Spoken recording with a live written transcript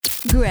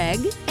Greg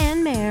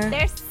and Mare.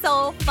 They're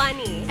so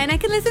funny. And I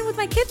can listen with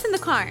my kids in the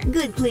car.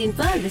 Good, clean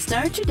fun to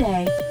start your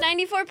day.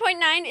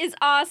 94.9 is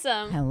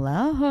awesome.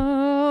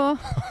 Hello.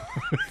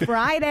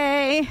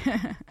 Friday.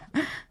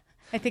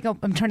 I think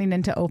I'm turning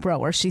into Oprah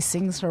where she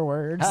sings her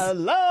words.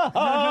 Hello.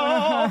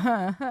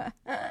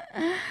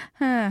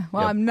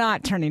 Well, I'm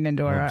not turning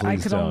into her. I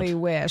please could don't. only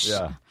wish.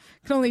 Yeah.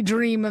 Could only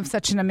dream of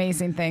such an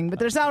amazing thing. But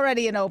there's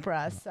already an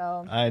Oprah,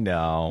 so. I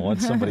know.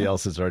 Once somebody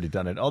else has already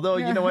done it. Although,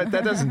 you know what?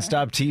 That doesn't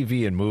stop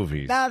TV and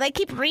movies. No, they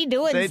keep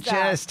redoing They stuff.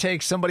 just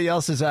take somebody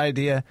else's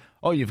idea.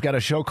 Oh, you've got a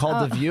show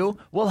called The View?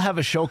 We'll have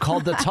a show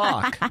called The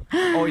Talk.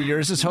 Oh,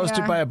 yours is hosted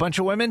Yeah. by a bunch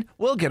of women?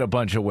 We'll get a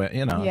bunch of women.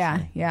 You know.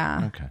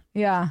 Yeah. Okay.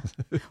 Yeah.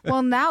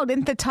 Well, now,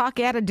 didn't the Talk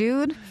add a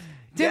dude?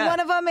 Did Yeah. one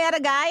of them add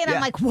a guy? And Yeah.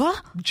 I'm like,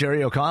 what?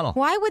 Jerry O'Connell.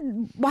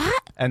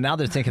 What? And now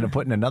they're thinking of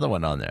putting another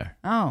one on there,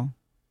 Oh.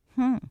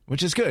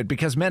 which is good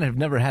because men have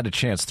never had a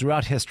chance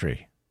throughout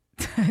history.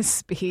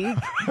 Speak.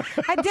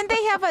 Didn't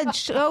they have a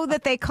show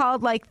that they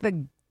called like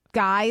the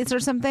guys or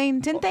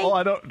something? Didn't they? Oh,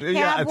 I don't. Yeah,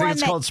 I have think one it's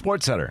that- called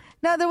Sports Center.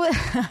 No,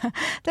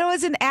 there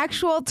was an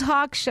actual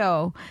talk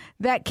show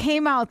that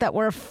came out that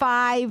were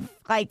 5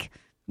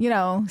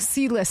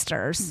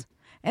 C-listers,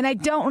 and I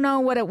don't know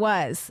what it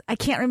was. I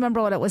can't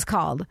remember what it was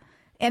called,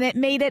 and it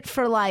made it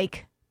for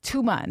like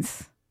 2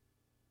 months.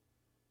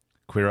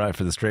 Queer Eye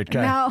for the Straight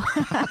Guy.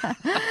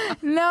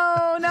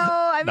 No, no.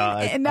 I mean,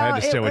 I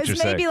understand it what was you're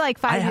saying. maybe like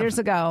 5 years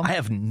ago. I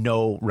have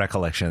no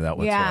recollection of that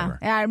Yeah, whatsoever.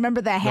 I remember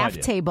the half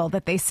idea. table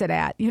that they sit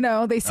at. You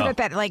know, they sit at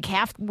that like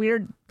half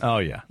weird. Oh,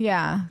 yeah.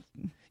 Yeah,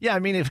 Yeah, I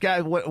mean, if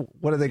guys, what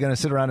are they going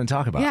to sit around and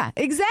talk about? yeah,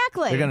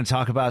 exactly. They're going to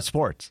talk about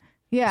sports.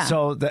 Yeah.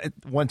 So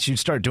once you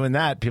start doing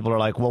that, people are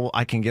like, well,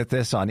 I can get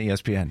this on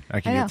ESPN.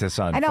 I can I know. get this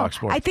on I know. Fox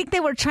Sports. I think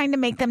they were trying to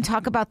make them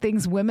talk about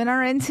things women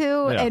are into,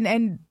 Yeah.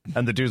 and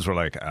And the dudes were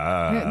like,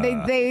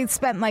 they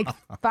spent like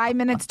 5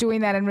 minutes doing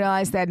that and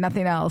realized they had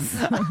nothing else.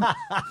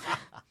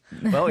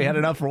 well, we had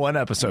enough for one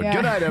episode. Yeah.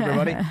 Good night,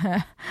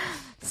 everybody.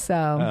 So,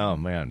 Oh,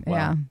 man. Wow.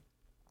 yeah.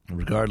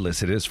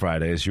 Regardless, it is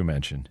Friday, as you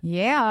mentioned,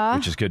 Yeah.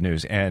 which is good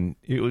news. And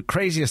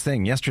craziest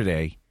thing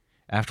yesterday,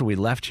 after we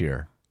left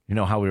here, you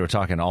know how we were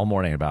talking all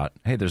morning about,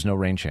 hey, there's no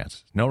rain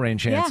chances. No rain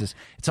chances.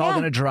 It's all Yeah.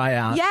 going to dry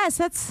out. Yes,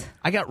 that's.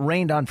 I got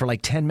rained on for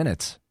like 10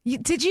 minutes.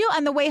 Did you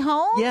on the way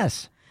home?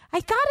 Yes. I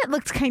thought it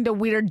looked kind of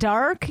weird,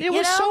 dark. It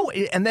was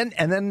and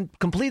then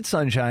complete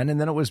sunshine, and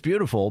then it was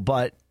beautiful.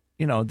 But,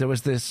 you know, there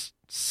was this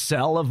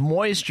cell of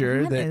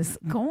moisture What that is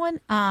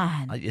going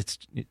on? it's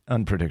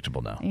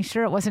unpredictable now. Are you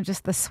sure it wasn't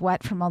just the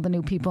sweat from all the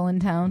new people in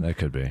town? That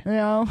could be.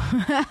 No.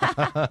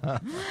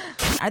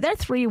 Are there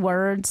 3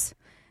 words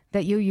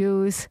that you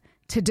use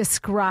to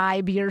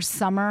describe your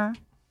summer?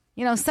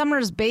 You know,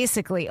 summer's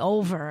basically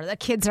over. The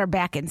kids are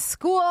back in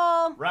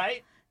school,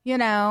 Right? you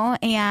know,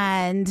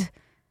 and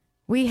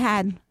we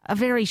had a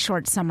very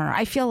short summer.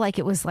 I feel like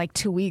it was like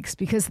 2 weeks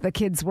because the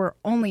kids were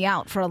only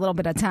out for a little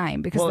bit of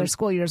time because Well, their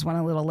school years went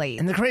a little late.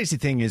 And the crazy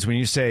thing is when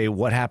you say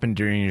what happened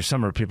during your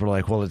summer, people are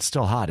like, well, it's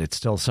still hot. It's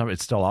still summer.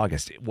 It's still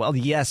August. Well,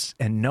 yes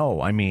and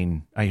no. I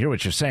mean, I hear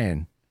what you're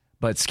saying.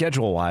 But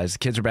schedule-wise, the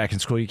kids are back in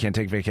school. You can't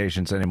take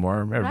vacations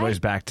anymore. Everybody's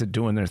Right. back to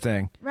doing their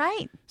thing.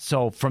 Right.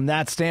 So from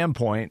that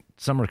standpoint,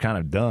 summer kind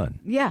of done.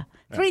 Yeah.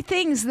 3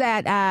 things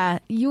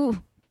that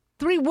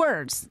 3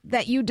 words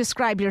that you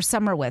describe your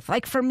summer with.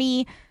 Like for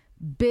me,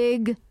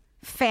 big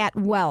fat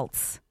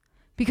welts.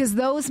 Because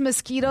those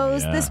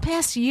mosquitoes Yeah. this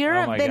past year Oh,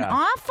 have my been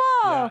God.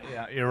 awful.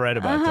 Yeah, you're right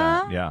about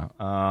that. Yeah.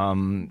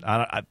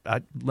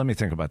 Let me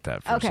think about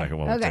that for Okay, a second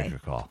while we okay. take a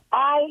call.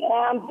 I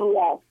am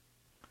blessed.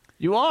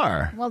 You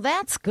are. Well,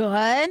 that's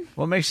good.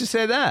 What makes you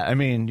say that? I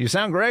mean, you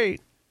sound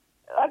great.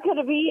 I could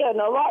have been in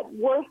a lot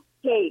worse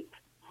shape,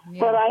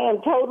 but I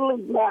am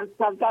totally blessed.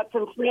 I've got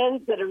some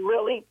friends that have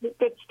really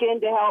pitched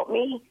in to help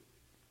me,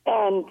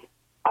 and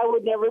I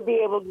would never be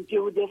able to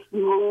do this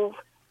move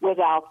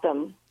without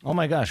them. Oh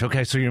my gosh.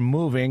 Okay, so you're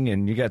moving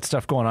and you got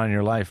stuff going on in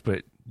your life,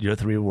 but your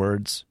 3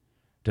 words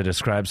to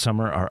describe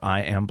summer are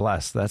I am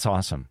blessed. That's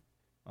awesome.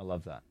 I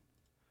love that.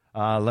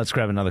 Let's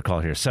grab another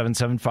call here.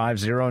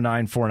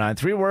 7750949.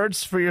 3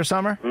 words for your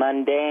summer?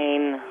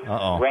 Mundane,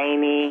 Uh-oh.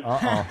 rainy,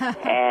 Uh-oh.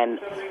 and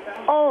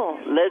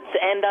let's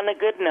end on a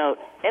good note.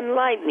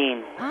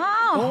 Enlightening.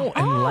 Oh,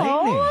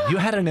 Enlightening. You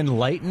had an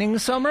enlightening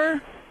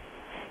summer?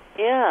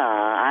 Yeah,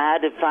 I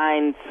had to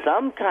find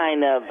some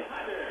kind of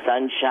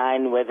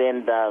sunshine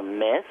within the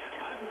mist.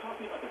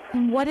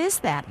 What is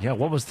that? Yeah,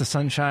 what was the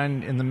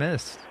sunshine in the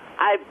mist?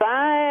 I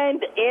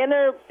find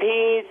inner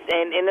peace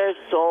and inner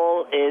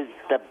soul is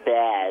the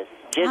best.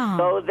 Just Oh.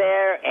 go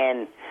there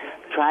and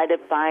try to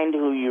find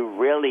who you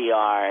really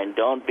are, and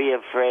don't be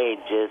afraid.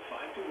 Just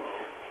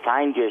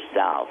find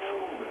yourself.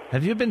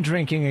 Have you been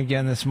drinking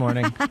again this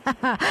morning?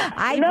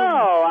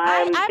 No,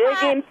 I'm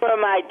digging for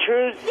my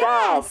true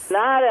self,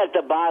 not at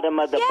the bottom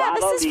of the Yeah,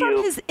 bottle. this is you. from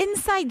his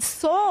inside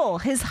soul,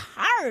 his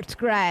heart,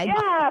 Greg.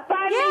 Yeah,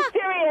 find me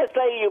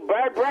seriously, you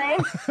bird brain.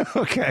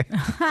 Okay.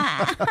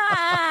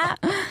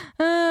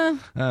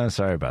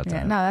 Sorry about Yeah,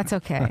 that. no, that's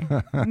okay.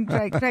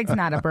 Greg's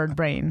not a bird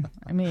brain.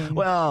 I mean,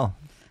 Well,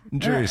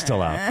 Jury's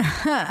still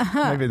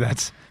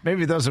out.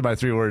 Maybe those are my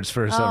 3 words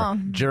for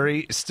summer.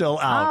 Jury still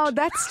out. Oh,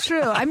 that's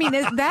true. I mean,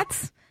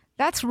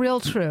 that's real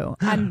true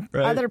on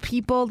Right. other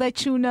people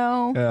that you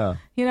know. Yeah.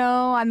 You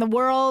know, on the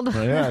world.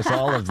 Well, yeah, it's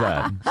all of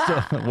that.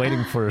 Still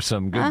waiting for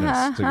some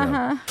goodness to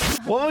go.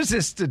 What was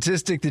this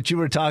statistic that you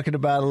were talking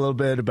about a little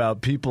bit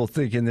about people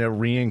thinking they're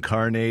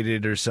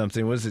reincarnated or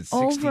something? Was it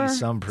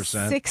 60-some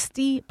percent?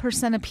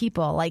 60% of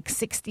people, like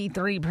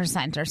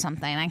 63% or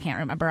something, I can't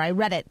remember. I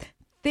read it,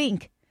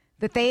 think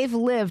that they've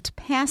lived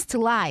past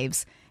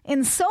lives,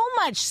 and so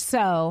much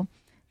so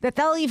that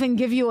they'll even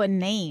give you a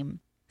name.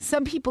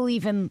 Some people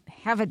even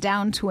have it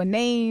down to a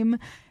name.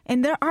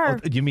 And there are...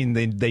 Oh, you mean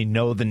they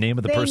know the name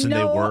of the person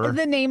they were? They know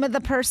the name of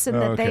the person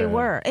that they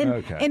were.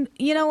 And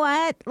you know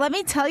what? Let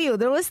me tell you,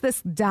 there was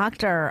this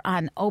doctor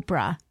on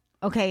Oprah,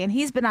 okay, and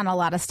he's been on a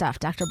lot of stuff,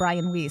 Dr.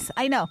 Brian Weiss.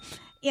 I know.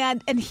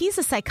 And he's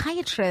a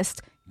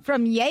psychiatrist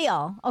from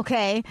Yale,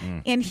 okay?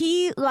 And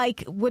he,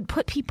 would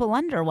put people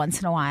under once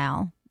in a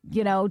while,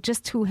 you know,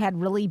 just who had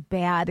really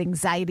bad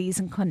anxieties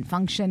and couldn't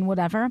function,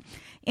 whatever.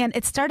 And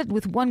it started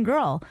with one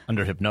girl.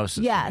 Under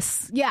hypnosis.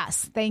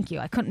 Yes. Thank you.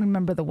 I couldn't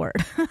remember the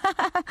word.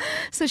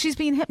 So she's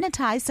being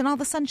hypnotized, and all of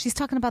a sudden she's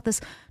talking about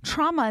this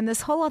trauma and this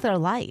whole other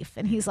life.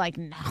 And he's like,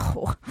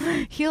 no.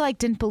 He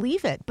didn't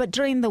believe it. But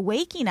during the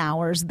waking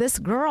hours, this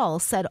girl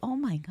said, oh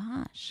my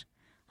gosh,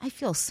 I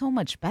feel so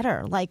much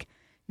better.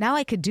 Now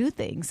I could do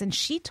things. And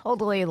she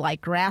totally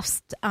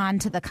grasped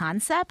onto the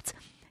concept.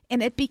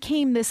 And it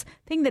became this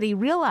thing that he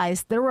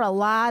realized there were a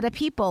lot of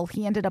people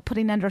he ended up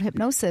putting under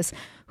hypnosis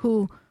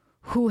who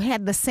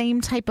had the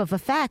same type of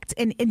effect.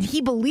 And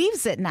he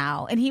believes it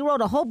now. And he wrote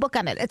a whole book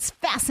on it. It's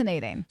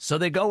fascinating. So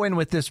they go in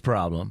with this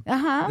problem.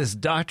 This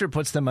doctor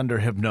puts them under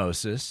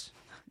hypnosis.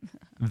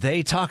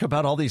 They talk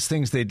about all these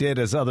things they did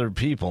as other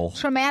people.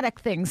 Traumatic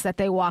things that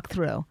they walk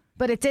through.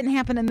 But it didn't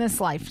happen in this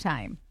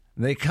lifetime.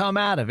 They come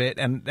out of it,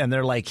 and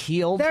they're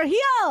healed. They're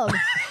healed.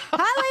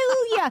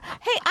 Hallelujah.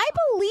 Hey, I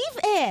believe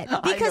it.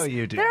 Because I know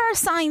you do. There are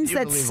signs You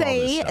that believe all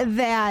say this stuff.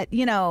 that,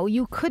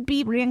 you could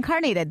be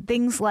reincarnated.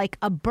 Things like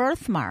a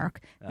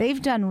birthmark.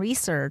 They've done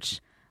research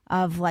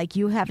of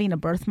you having a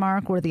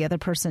birthmark where the other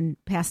person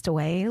passed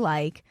away.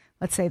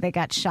 Let's say they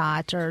got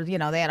shot or, they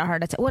had a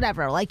heart attack,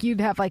 whatever.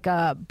 You'd have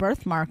a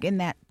birthmark in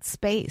that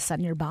space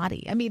on your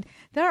body. I mean,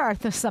 there are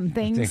some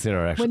things. I think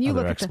there are when you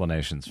other look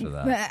explanations for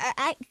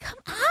that. Come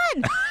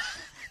on.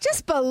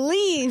 Just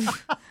believe.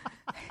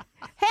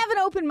 Have an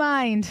open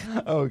mind.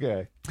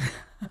 Okay.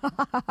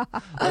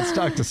 Let's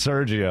talk to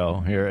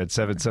Sergio here at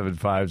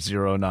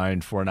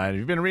 775-0949. Have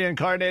you been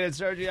reincarnated,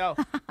 Sergio?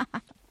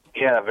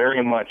 Yeah,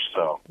 very much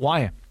so.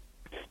 Why?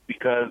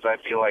 Because I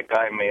feel like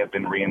I may have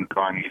been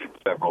reincarnated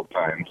several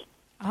times.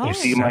 Oh, You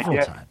see,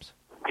 Several times.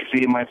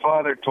 my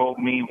father told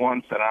me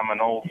once that I'm an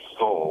old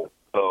soul,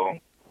 so...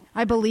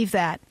 I believe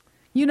that.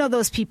 You know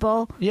those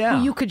people Yeah.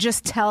 who you could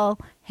just tell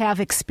have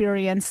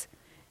experience,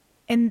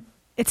 and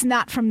it's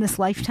not from this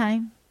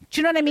lifetime? Do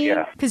you know what I mean?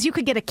 Yeah. Because you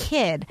could get a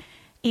kid,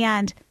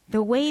 and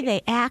the way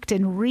they act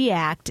and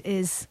react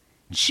is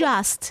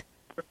just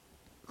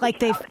like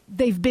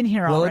they've been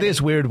here Well, already. it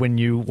is weird when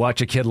you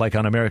watch a kid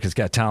on America's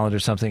Got Talent or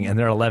something, and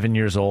they're 11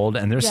 years old,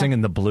 and they're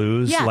singing the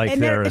blues Yeah, like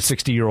and they're a it's-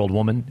 60-year-old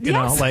woman. You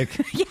know,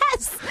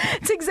 Yes,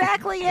 it's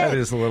exactly it. That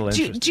is a little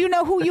interesting. Do you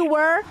know who you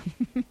were?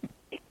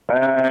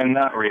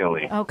 Not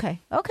really. Okay.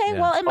 Yeah.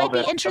 Well, it might be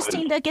that-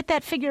 interesting to get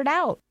that figured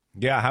out.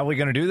 Yeah, how are we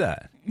going to do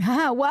that?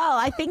 Well,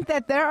 I think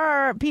that there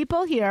are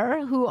people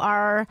here who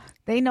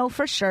they know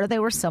for sure they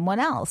were someone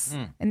else.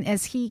 And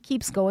as he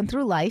keeps going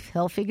through life,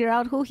 he'll figure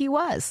out who he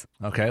was.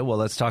 Okay, well,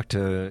 let's talk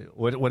to,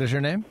 what is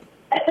your name?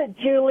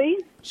 Julie.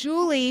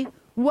 Julie,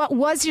 what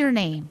was your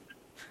name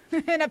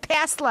in a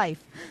past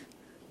life?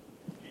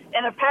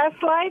 In a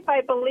past life,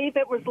 I believe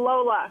it was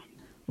Lola.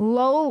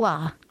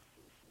 Lola.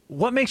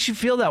 What makes you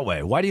feel that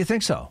way? Why do you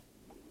think so?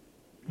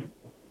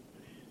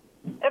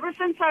 Ever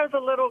since I was a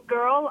little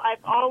girl,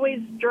 I've always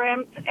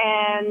dreamt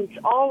and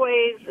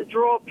always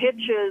draw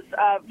pictures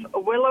of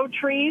willow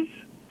trees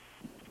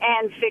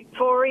and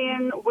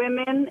Victorian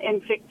women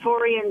in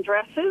Victorian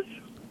dresses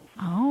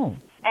Oh.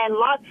 and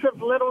lots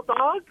of little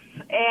dogs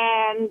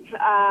and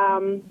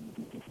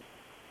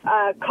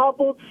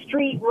cobbled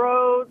street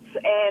roads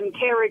and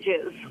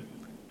carriages.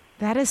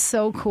 That is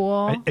so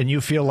cool. And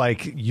you feel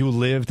like you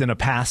lived in a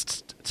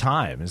past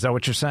time. Is that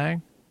what you're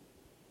saying?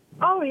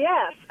 Oh,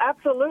 yes,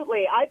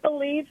 absolutely. I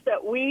believe that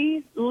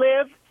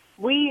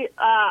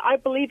I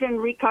believe in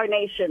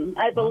reincarnation.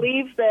 I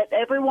believe that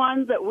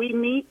everyone that we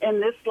meet in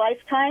this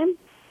lifetime,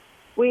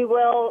 we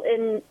will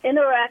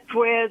interact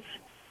with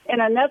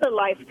in another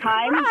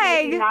lifetime.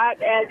 Right.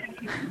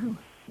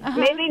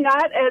 Maybe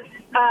not as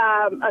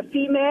a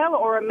female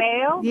or a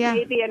male, Yeah.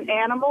 maybe an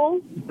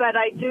animal, but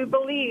I do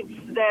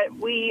believe that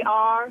we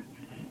are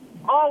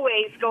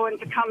always going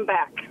to come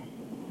back.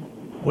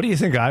 What do you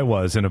think I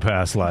was in a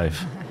past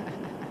life?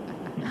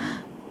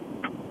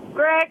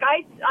 Greg,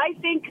 I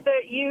think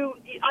that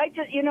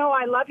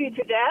I love you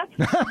to death,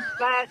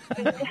 but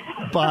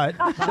But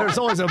there's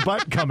always a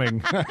but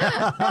coming.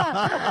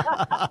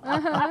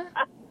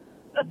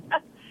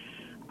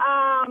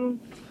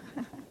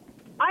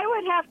 I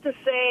would have to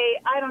say,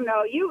 I don't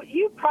know,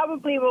 you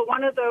probably were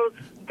one of those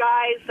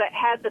guys that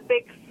had the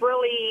big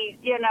frilly,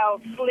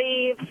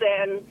 sleeves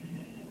and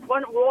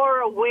wore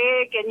a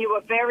wig, and you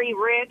were very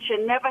rich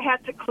and never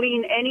had to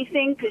clean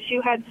anything because you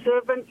had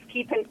servants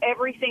keeping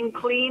everything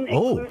clean,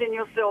 including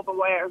your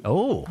silverware.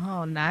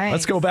 Oh, nice.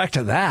 Let's go back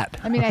to that.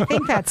 I mean, I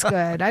think that's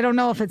good. I don't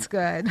know if it's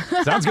good.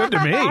 Sounds good to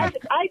me.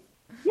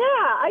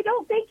 I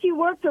don't think you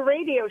worked a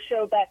radio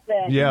show back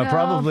then. Yeah, Nope,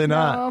 probably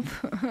not.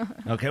 nope.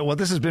 Okay, well,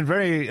 this has been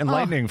very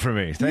enlightening for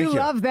me. Thank you. You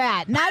love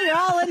that. Now you're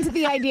all into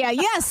the idea.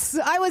 Yes,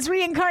 I was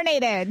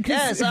reincarnated.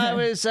 Yes, I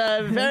was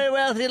a very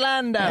wealthy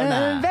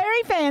landowner.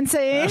 Very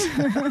fancy.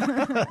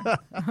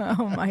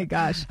 Oh, my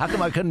gosh. How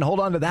come I couldn't hold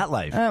on to that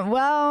life?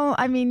 Well,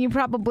 I mean, you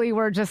probably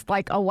were just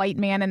like a white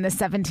man in the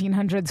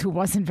 1700s who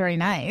wasn't very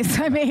nice.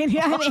 I mean,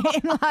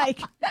 like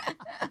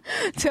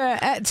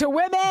to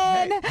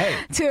women,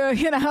 Hey.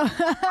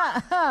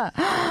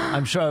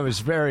 I'm sure I was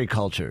very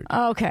cultured.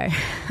 Okay.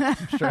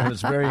 I'm sure I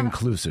was very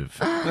inclusive.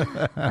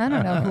 I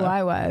don't know who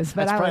I was,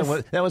 but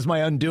that was my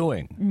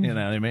undoing. You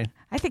know what I mean?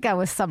 I think I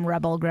was some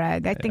rebel,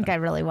 Greg. I think I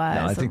really was.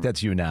 No, I think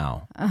that's you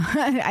now.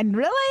 And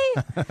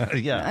really?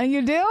 Yeah.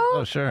 You do?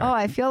 Oh, sure. Oh,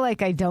 I feel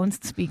like I don't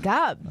speak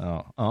up.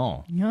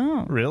 Oh.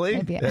 No. Really?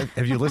 Maybe.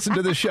 Have you listened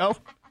to the show?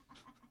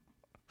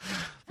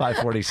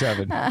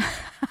 547.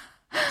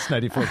 It's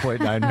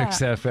 94.9 Mix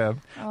FM.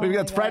 We've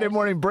got the Friday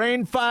Morning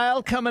Brain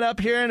File coming up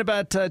here in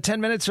about 10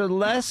 minutes or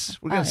less.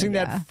 We're going to sing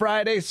that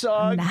Friday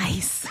song.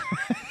 Nice.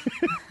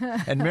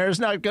 And Mare's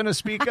not going to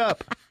speak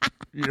up.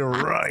 You're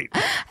right.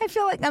 I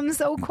feel like I'm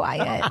so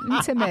quiet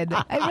and timid.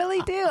 I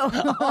really do.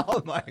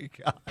 Oh, my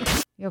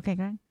God. You okay,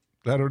 Greg?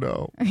 I don't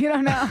know. You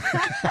don't know.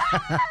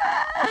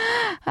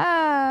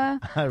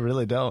 I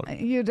really don't.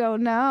 You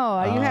don't know.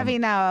 Are you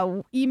having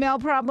email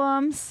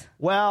problems?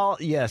 Well,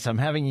 yes, I'm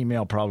having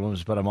email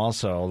problems, but I'm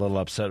also a little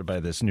upset by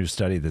this new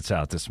study that's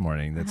out this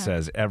morning that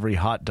says every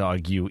hot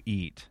dog you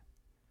eat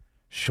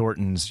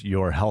shortens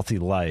your healthy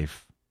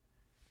life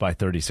by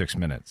 36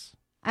 minutes.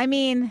 I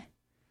mean,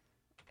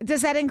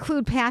 does that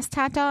include past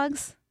hot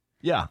dogs?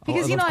 Yeah,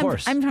 Because of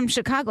course. I'm from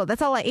Chicago.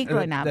 That's all I ate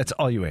growing up. That's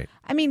all you ate.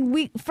 I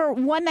mean, for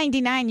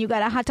 $1.99, you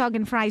got a hot dog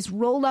and fries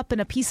rolled up in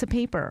a piece of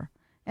paper,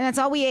 and that's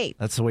all we ate.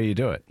 That's the way you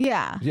do it.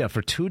 Yeah. Yeah,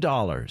 for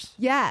 $2.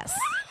 Yes.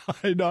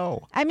 I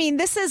know. I mean,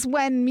 this is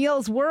when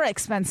meals were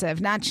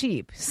expensive, not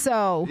cheap.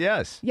 So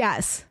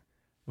Yes.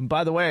 And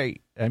by the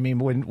way, I mean,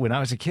 when I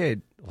was a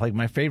kid, like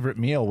my favorite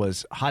meal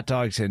was hot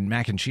dogs and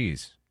mac and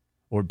cheese.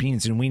 Or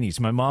beans and weenies.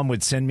 My mom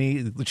would send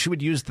me, she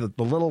would use the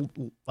little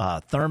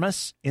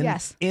thermos in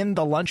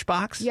the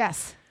lunchbox.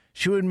 Yes.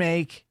 She would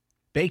make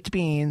baked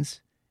beans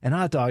and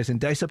hot dogs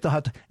and dice up the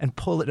hot dog and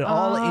pull it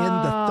all in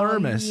the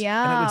thermos. Yum.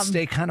 And it would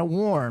stay kind of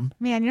warm.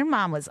 Man, your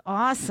mom was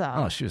awesome.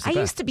 Oh, she was the I best.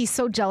 used to be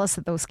so jealous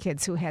of those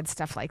kids who had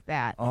stuff like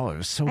that. Oh, it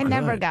was so I good.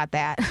 never got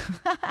that.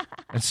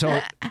 And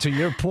so, to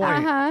your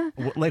point,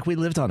 like we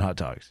lived on hot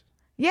dogs.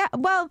 Yeah,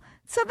 well,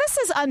 so this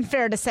is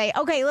unfair to say.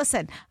 Okay,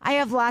 listen, I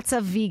have lots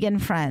of vegan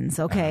friends,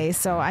 okay?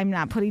 So I'm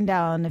not putting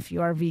down if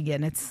you are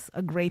vegan. It's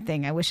a great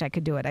thing. I wish I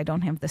could do it. I don't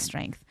have the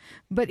strength.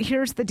 But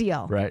here's the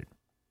deal. Right.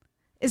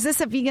 Is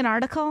this a vegan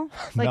article?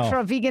 Like No. for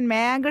a vegan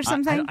mag or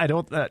something? I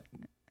don't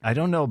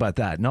know about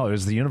that. No, it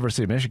was the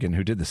University of Michigan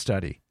who did the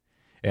study.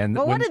 And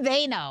well, what do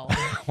they know?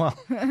 Well,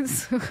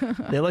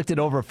 they looked at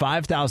over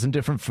 5,000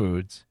 different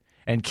foods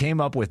and came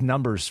up with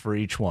numbers for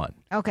each one.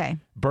 Okay.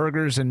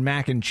 Burgers and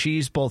mac and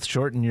cheese both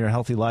shorten your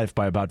healthy life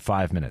by about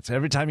 5 minutes.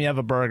 Every time you have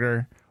a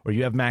burger or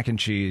you have mac and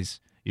cheese,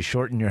 you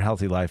shorten your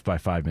healthy life by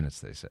 5 minutes,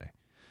 they say.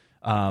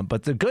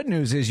 But the good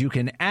news is you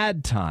can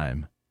add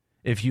time.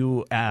 If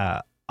you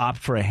opt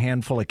for a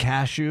handful of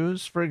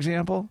cashews, for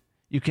example,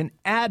 you can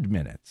add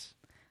minutes.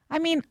 I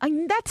mean,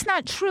 that's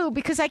not true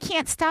because I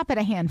can't stop at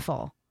a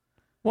handful.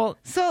 Well,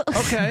 So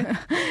okay.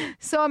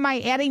 So am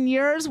I adding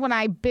yours when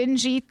I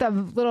binge eat the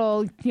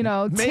little,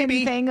 tin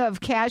Maybe. thing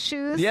of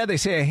cashews? Yeah, they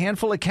say a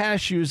handful of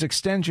cashews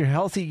extends your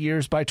healthy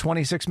years by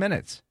 26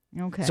 minutes.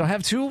 Okay. So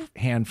have 2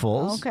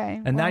 handfuls.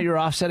 Okay, And now well, you're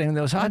offsetting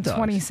those hot I'm dogs.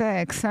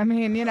 26. I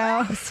mean,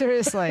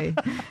 seriously.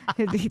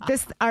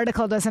 This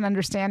article doesn't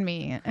understand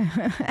me.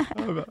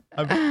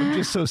 I'm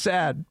just so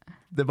sad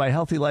that my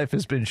healthy life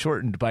has been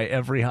shortened by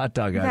every hot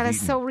dog I've That is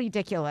eaten. so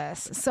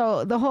ridiculous.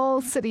 So the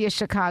whole city of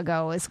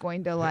Chicago is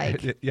going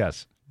to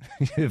Yes.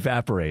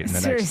 Evaporate in the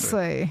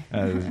seriously.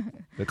 next...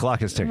 the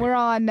clock is ticking. We're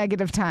all on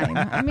negative time.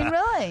 I mean,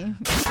 really.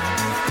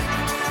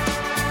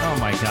 Oh,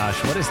 my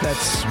gosh. What is that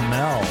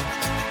smell?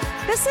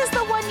 This is the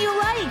one you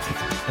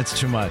like. It's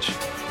too much.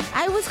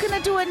 I was going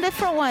to do a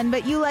different one,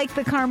 but you liked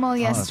the caramel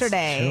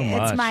yesterday. too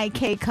It's much. my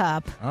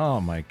K-cup.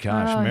 Oh, my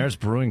gosh. Mare's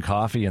brewing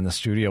coffee in the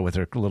studio with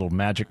her little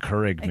magic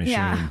Keurig machine.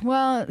 Yeah.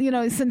 Well,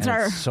 since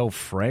And it's so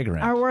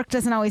fragrant. our work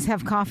doesn't always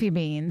have coffee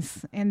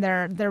beans, and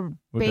they're We've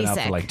been basic. out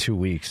for like 2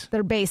 weeks.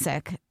 They're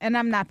basic, and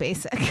I'm not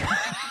basic.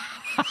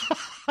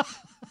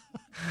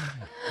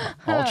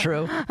 All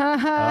true.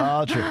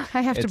 All true.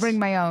 I have to bring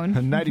my own.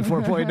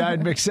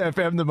 94.9 Mix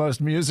FM, the most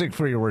music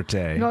for your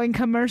workday. Going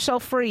commercial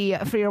free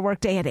for your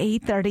workday at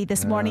 8:30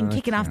 this morning,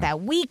 kicking off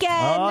that weekend.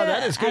 Oh,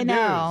 that is good I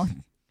know. news.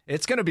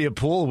 It's going to be a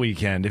pool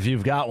weekend if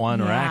you've got one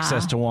or Yeah.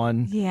 access to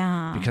one.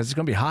 Yeah. Because it's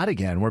going to be hot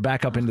again. We're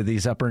back up into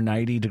these upper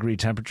 90-degree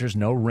temperatures.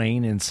 No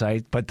rain in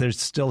sight, but there's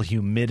still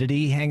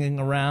humidity hanging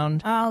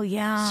around. Oh,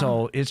 yeah.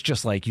 So it's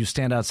just like you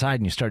stand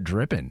outside and you start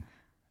dripping.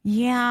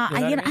 Yeah, You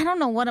know what I mean? I don't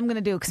know what I'm going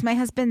to do because my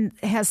husband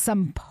has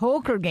some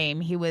poker game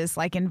he was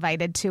like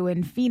invited to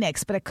in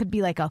Phoenix, but it could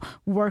be like a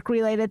work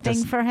related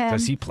thing for him.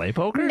 Does he play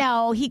poker?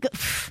 No, he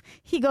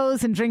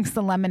goes and drinks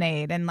the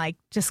lemonade and like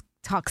just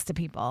talks to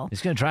people.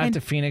 He's going to drive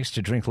to Phoenix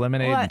to drink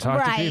lemonade Well, and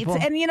talk to people?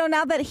 And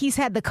now that he's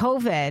had the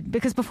COVID,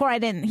 because before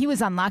he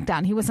was on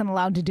lockdown, he wasn't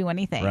allowed to do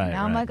anything. Right,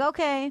 now I'm right. like,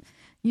 okay,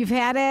 you've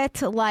had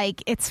it,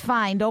 like it's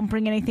fine. Don't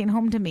bring anything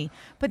home to me.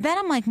 But then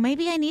I'm like,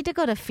 maybe I need to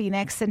go to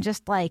Phoenix and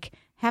just like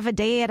have a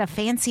day at a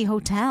fancy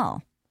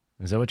hotel.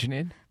 Is that what you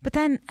need? But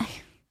then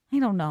I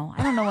don't know.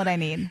 I don't know what I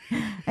need.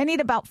 I need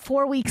about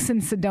 4 weeks in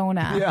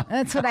Sedona. Yeah.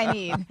 That's what I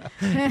need.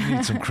 You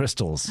need some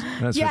crystals.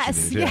 That's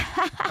Yes, what you need.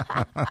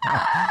 Yeah.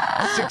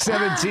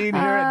 617 here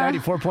at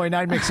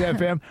 94.9 Mix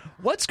FM.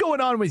 What's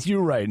going on with you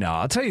right now?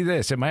 I'll tell you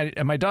this. At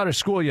my daughter's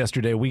school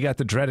yesterday, we got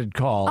the dreaded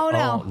call. Oh,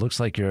 no. It looks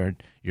like your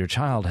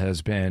child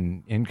has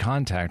been in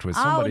contact with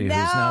somebody oh, no.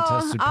 who's now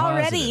tested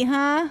positive. Already,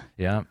 huh?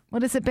 Yeah.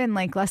 What has it been,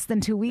 like less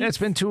than 2 weeks? It's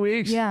been 2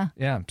 weeks. Yeah.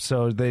 Yeah.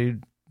 So they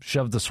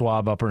shoved the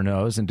swab up her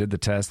nose and did the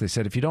test. They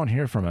said, if you don't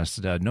hear from us,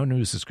 no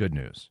news is good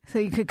news. So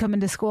you could come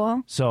into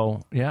school?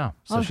 So, yeah.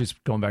 So Oh. she's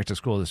going back to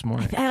school this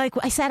morning.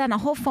 I sat on a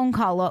whole phone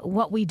call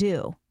what we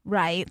do,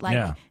 right? Like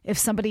Yeah. if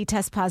somebody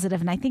tests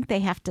positive, and I think they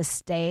have to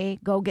they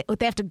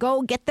have to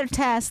go get their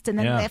test, and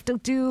then Yeah. they have to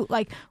do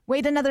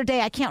wait another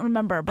day. I can't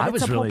remember, but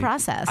it's a whole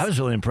process. I was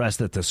really impressed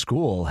that the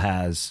school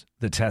has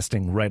the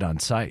testing right on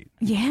site.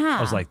 yeah.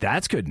 I was like,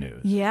 that's good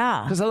news.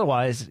 yeah. Because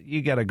otherwise,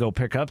 you got to go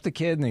pick up the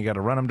kid and you got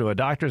to run him to a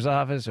doctor's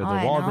office or the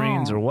I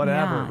Walgreens know. or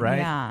whatever, Yeah, right?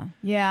 Yeah.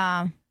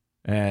 Yeah.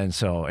 And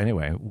so,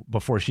 anyway,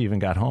 before she even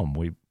got home,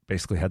 we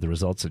basically had the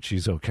results that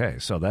she's okay.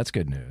 So that's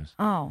good news.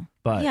 Oh.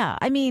 But- yeah.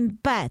 I mean,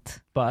 but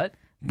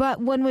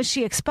when was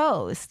she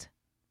exposed?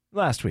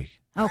 Last week.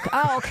 Okay.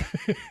 Oh,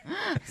 okay.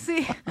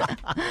 See,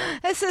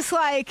 this is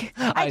like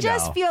I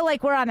just know. feel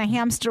like we're on a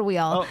hamster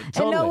wheel, Oh,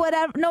 totally.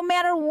 and no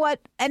matter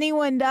what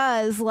anyone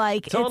does,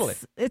 like Totally.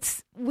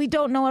 it's we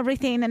don't know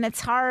everything, and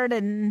it's hard,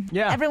 and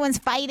Yeah. everyone's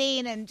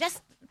fighting, and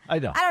just I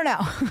know. I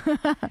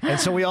don't know. And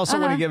so we also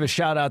want to give a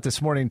shout out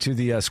this morning to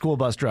the school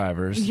bus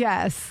drivers.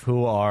 Yes.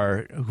 Who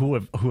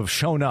have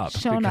shown up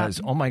because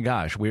oh my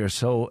gosh, we are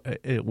so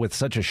with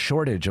such a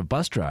shortage of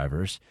bus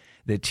drivers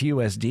that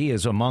TUSD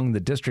is among the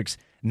districts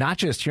not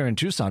just here in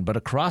Tucson but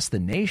across the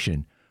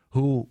nation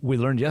who we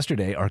learned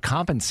yesterday are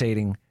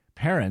compensating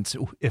parents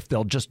if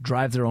they'll just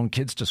drive their own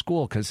kids to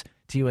school because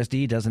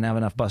TUSD doesn't have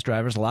enough bus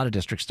drivers. A lot of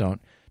districts don't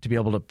to be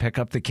able to pick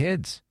up the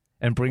kids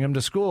and bring them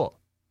to school.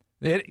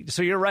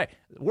 So you're right.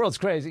 The world's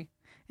crazy.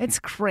 It's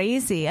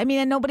crazy. I mean,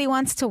 and nobody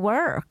wants to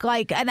work.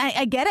 And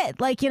I get it.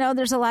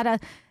 There's a lot of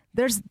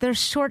there's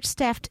short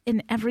staffed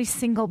in every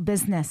single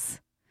business.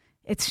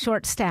 It's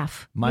short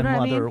staff. My You know what I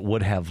mother mean?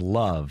 would have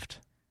loved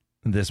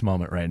this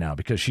moment right now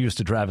because she used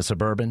to drive a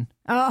Suburban.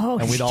 Oh,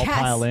 And we'd all yes.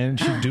 pile in.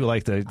 She'd do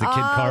like the kid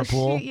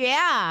carpool.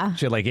 Yeah.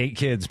 She had like 8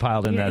 kids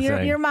piled in that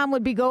thing. Your mom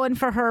would be going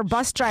for her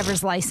bus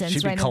driver's license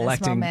She'd right be in this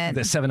collecting moment.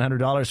 the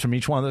 $700 from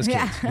each one of those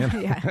kids. Yeah.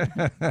 Yeah.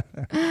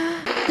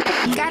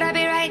 Gotta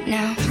be right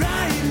now.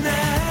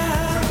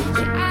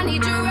 I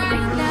need you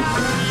right now.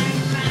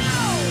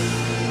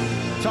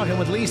 Talking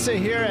with Lisa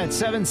here at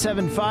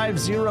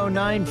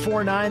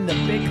 775-0949. The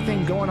big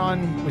thing going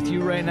on with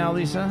you right now,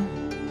 Lisa?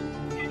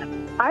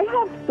 I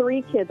have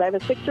 3 kids. I have a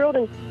 6-year-old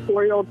and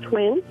 4-year-old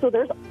twins, so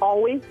there's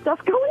always stuff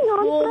going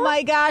on. Oh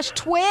my gosh,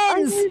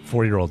 twins!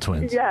 4-year-old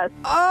twins. Yes.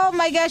 Oh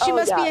my gosh, you Oh,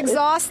 must be yeah.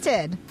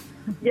 exhausted.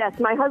 Yes,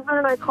 my husband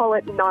and I call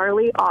it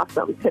gnarly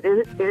awesome. It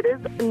is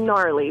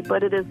gnarly,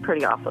 but it is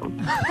pretty awesome.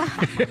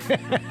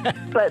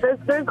 But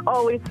there's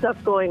always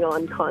stuff going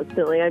on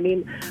constantly. I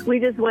mean, we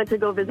just went to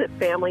go visit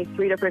family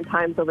 3 different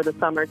times over the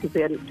summer because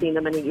we hadn't seen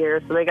them in a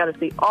year. So they got to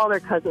see all their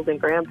cousins and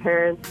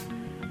grandparents.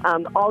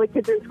 All the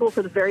kids are in school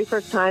for the very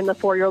first time. The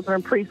 4-year-olds are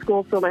in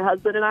preschool. So my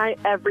husband and I,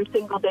 every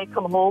single day,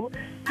 come home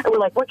and we're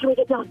like, what can we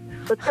get done?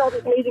 Let's get all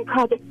these amazing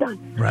projects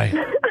done. Right.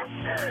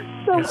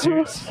 So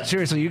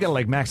Seriously, you got to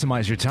like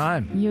maximize your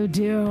time You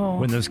do.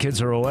 when those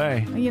kids are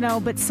away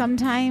But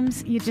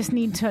sometimes you just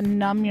need to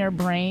numb your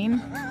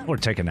brain or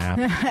take a nap.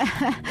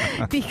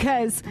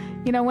 because,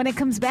 when it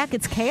comes back,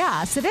 it's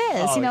chaos. It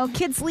is. Oh,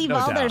 Kids leave no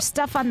all their doubt.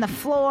 stuff on the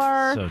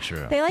floor. So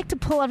true. They like to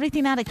pull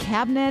everything out of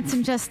cabinets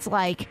and just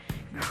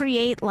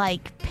create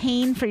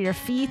pain for your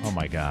feet. Oh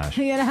my gosh.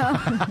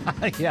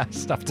 Yeah,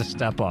 stuff to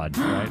step on,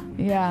 right?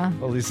 Yeah.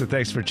 Well, Lisa,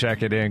 thanks for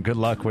checking in. Good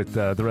luck with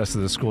the rest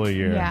of the school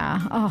year. Yeah.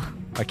 Oh.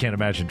 I can't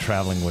imagine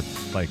traveling with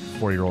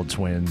 4-year-old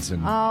twins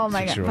and Oh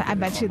my god! 6-year-old I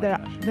bet you kids.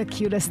 they're the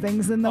cutest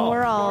things in the Oh, of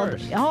world.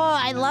 course. Oh,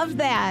 I love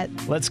that.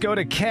 Let's go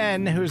to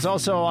Ken, who's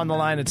also on the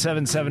line at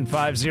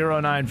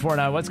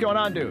 775-0949. What's going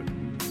on, dude?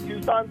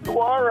 Tucson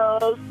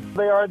Saguaros.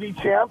 They are the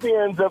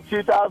champions of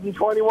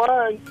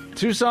 2021.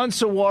 Tucson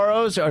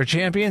Saguaros are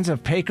champions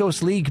of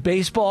Pecos League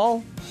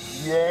Baseball.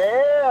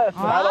 Yes,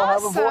 I don't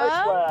have a Awesome.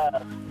 voice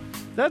left.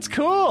 That's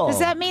cool. Does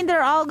that mean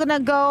they're all going to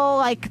go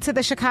like to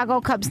the Chicago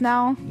Cubs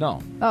now?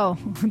 No. Oh,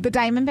 the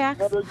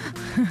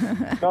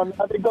Diamondbacks? No,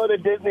 now they go to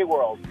Disney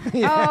World.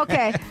 Oh,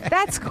 okay.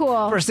 That's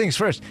cool. First things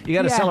first, you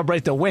got to Yeah.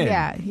 celebrate the win.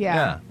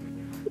 Yeah.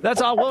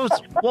 That's all.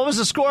 What was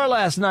the score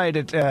last night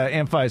at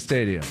Amphi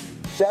Stadium?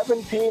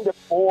 17-4.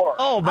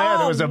 Oh,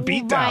 man, it was a Oh, my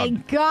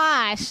beatdown.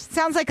 gosh.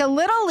 Sounds like a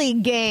Little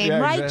League game, Yeah,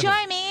 right, exactly. Joe?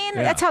 I mean,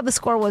 Yeah. that's how the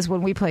score was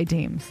when we played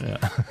teams. Yeah.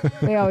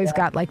 They always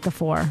got like the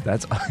 4.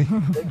 That's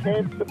They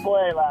came to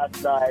play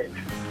last night.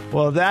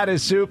 Well, that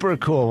is super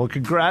cool. Well,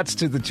 congrats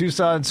to the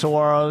Tucson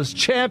Saguaros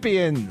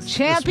champions. this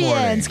morning.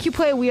 Champions. Can you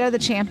play We Are the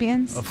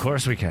Champions? Of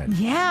course we can.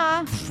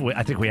 Yeah.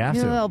 I think we have A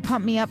to. little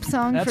pump me up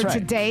song That's for right.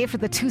 today for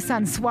the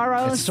Tucson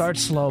Saguaros. It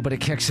starts slow, but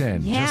it kicks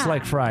in. Yeah. Just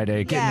like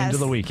Friday, getting Yes. into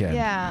the weekend.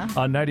 Yeah.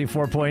 On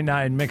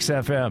 94.9 Mix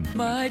FM.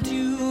 My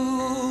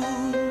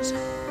dues,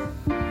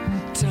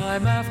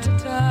 time after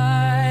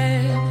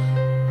time.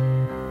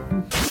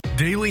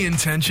 Daily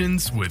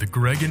Intentions with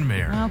Greg and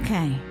Mayor.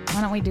 Okay,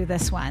 why don't we do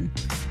this one?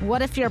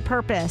 What if your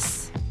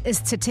purpose is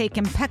to take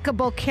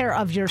impeccable care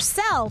of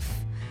yourself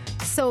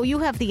so you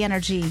have the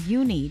energy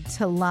you need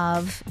to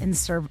love and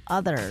serve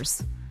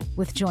others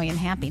with joy and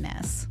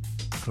happiness?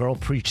 Girl,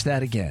 preach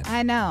that again.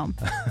 I know.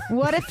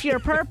 What if your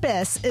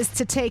purpose is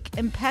to take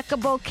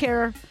impeccable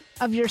care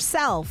of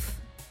yourself?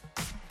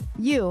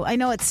 I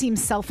know it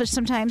seems selfish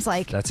sometimes.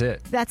 Like That's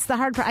it. That's the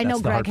hard part. I That's know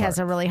the Greg hard has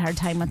part. a really hard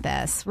time with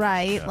this,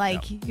 right?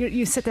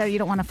 You sit there, you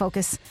don't want to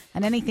focus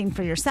on anything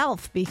for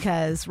yourself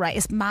because, right?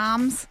 As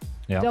moms,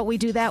 Yeah. don't we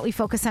do that? We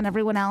focus on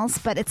everyone else,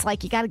 but it's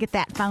like you got to get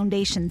that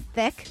foundation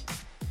thick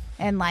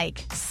and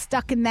like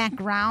stuck in that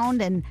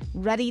ground and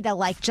ready to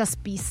like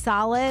just be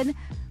solid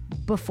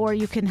before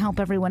you can help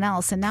everyone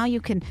else. And now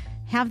you can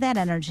have that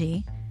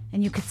energy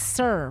and you could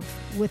serve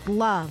with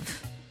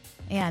love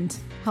and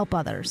help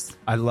others.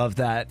 I love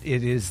that.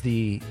 It is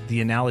the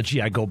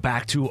analogy I go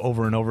back to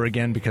over and over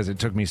again because it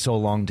took me so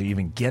long to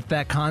even get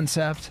that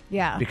concept.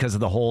 Yeah. Because of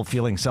the whole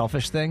feeling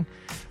selfish thing.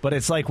 But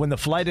it's like when the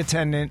flight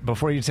attendant,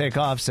 before you take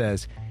off,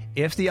 says,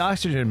 if the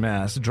oxygen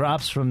mask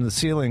drops from the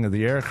ceiling of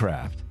the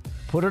aircraft,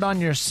 put it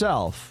on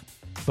yourself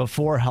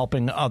before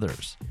helping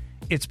others.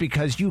 It's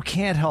because you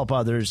can't help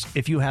others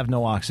if you have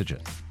no oxygen.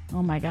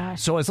 Oh my gosh.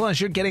 So as long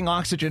as you're getting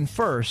oxygen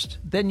first,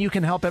 then you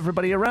can help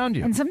everybody around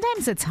you. And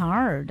sometimes it's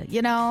hard,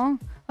 you know?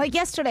 Like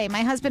yesterday,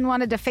 my husband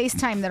wanted to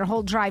FaceTime their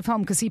whole drive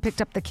home because he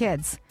picked up the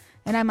kids.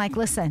 And I'm like,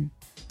 listen,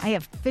 I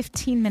have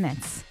 15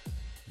 minutes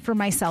for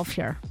myself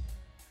here.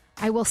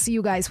 I will see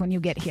you guys when you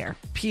get here.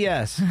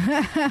 P.S.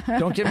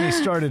 Don't get me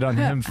started on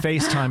him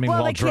FaceTiming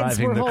Well, while the kids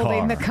driving were the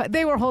holding car.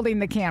 they were holding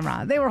the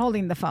camera. They were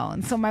holding the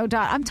phone. So my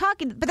daughter, I'm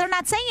talking, but they're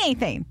not saying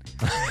anything.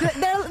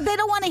 They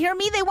don't want to hear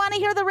me. They want to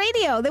hear the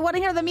radio. They want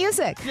to hear the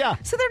music. Yeah.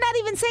 So they're not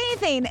even saying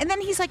anything. And then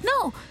he's like,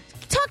 no,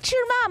 talk to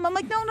your mom. I'm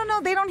like,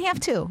 no, they don't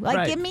have to. Like,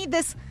 Right. give me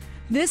this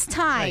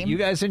time. Right, you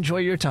guys enjoy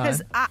your time.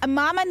 Because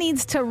Mama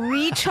needs to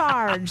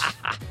recharge.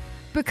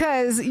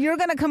 Because you're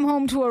going to come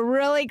home to a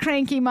really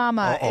cranky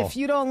mama if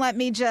you don't let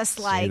me just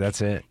See, that's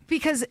it.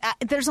 Because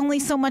there's only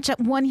so much that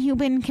one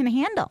human can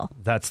handle.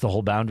 That's the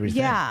whole boundary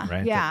Yeah, thing,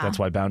 right? yeah. That's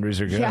why boundaries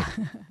are good. Yeah.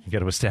 You got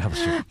to establish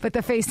it. But the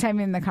FaceTime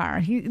in the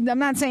car. I'm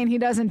not saying he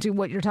doesn't do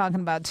what you're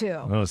talking about, too.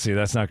 Oh, see,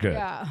 that's not good.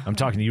 Yeah. I'm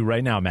talking to you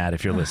right now, Matt,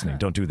 if you're listening.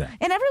 Don't do that.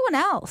 And everyone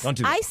else. Don't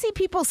do that. I see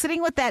people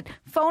sitting with that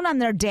phone on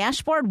their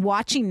dashboard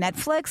watching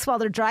Netflix while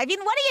they're driving.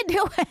 What are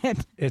you doing?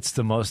 It's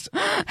the most...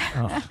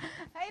 Oh.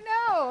 I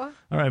know.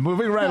 All right,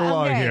 moving right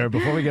along Okay. here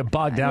before we get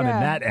bogged down in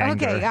that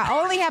anger. Okay,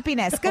 only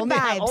happiness. Good Only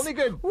vibes. only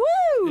good. Woo!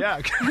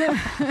 Yeah.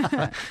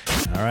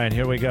 All right,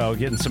 here we go.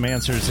 Getting some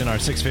answers in our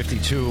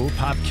 652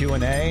 Pop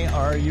Q&A.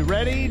 Are you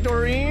ready,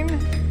 Doreen?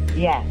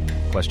 Yes.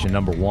 Question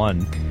number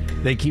 1.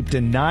 They keep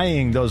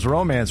denying those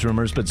romance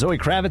rumors, but Zoe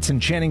Kravitz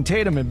and Channing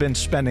Tatum have been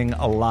spending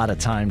a lot of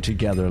time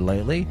together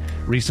lately.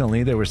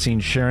 Recently, they were seen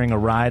sharing a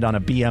ride on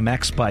a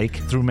BMX bike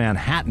through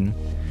Manhattan.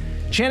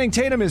 Channing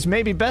Tatum is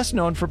maybe best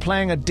known for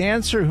playing a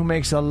dancer who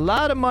makes a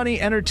lot of money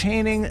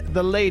entertaining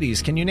the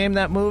ladies. Can you name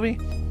that movie?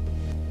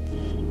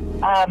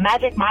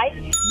 Magic Mike.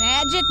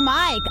 Magic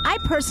Mike. I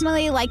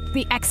personally like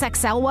the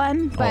XXL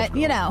one, but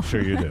you know.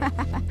 Sure you do.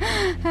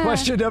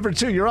 Question number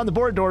 2. You're on the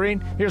board, Doreen.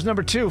 Here's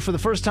number 2. For the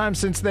first time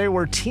since they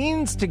were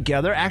teens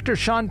together, actor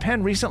Sean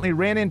Penn recently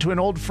ran into an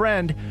old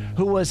friend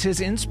who was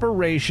his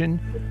inspiration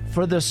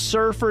for the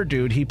surfer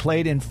dude he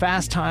played in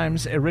Fast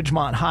Times at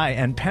Ridgemont High,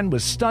 and Penn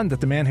was stunned that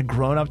the man had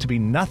grown up to be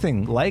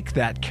nothing like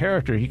that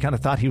character. He kind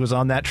of thought he was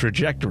on that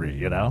trajectory,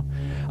 you know?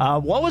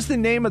 What was the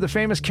name of the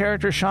famous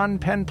character Sean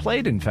Penn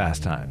played in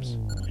Fast Times?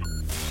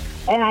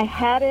 And I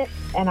had it,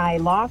 and I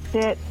lost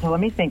it. So let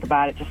me think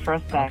about it just for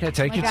a sec. Okay,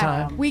 take your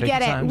time. We Take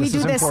get your it. time. We This do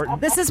is this.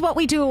 important. This is what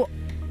we do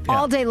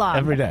all day long.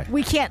 every day.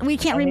 We can't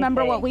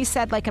remember what we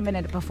said like a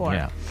minute before.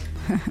 Yeah.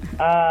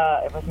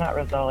 It was not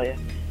Rosalia.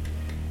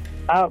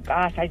 Oh,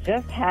 gosh, I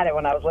just had it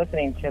when I was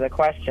listening to the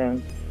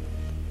questions.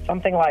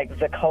 Something like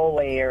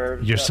Zaccoli or...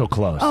 You're so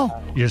close.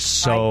 Oh. You're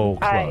so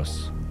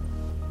close.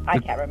 I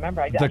can't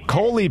remember. The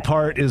Coley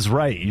part is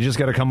right. You just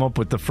got to come up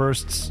with the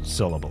first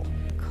syllable.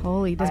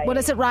 Coley. What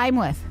does it rhyme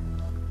with?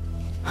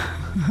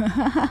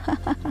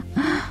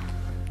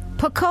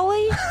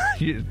 Pacoli?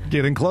 You're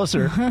getting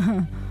closer.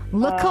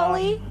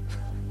 Lacoli?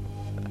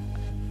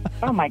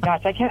 Oh my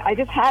gosh, I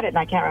just had it and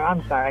I can't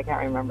remember. I'm sorry, I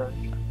can't remember.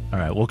 All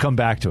right, we'll come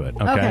back to it,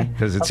 okay?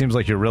 Because it seems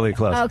like you're really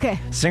close. Okay.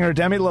 Singer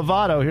Demi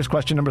Lovato, here's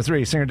question number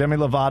 3. Singer Demi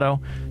Lovato,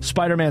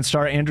 Spider-Man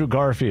star Andrew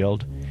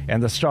Garfield,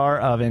 and the star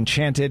of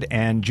Enchanted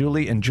and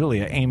Julie and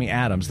Julia, Amy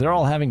Adams. They're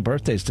all having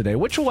birthdays today.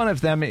 Which one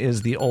of them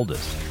is the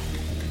oldest?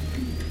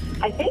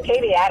 I think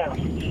Amy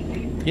Adams.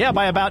 Yeah,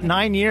 by about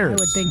 9 years. I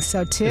would think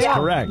so, too. That's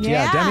correct.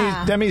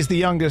 Yeah. Demi's the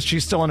youngest.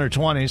 She's still in her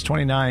 20s,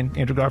 29.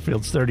 Andrew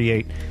Garfield's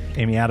 38.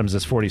 Amy Adams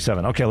is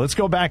 47. Okay, let's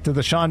go back to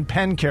the Sean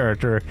Penn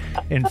character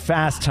in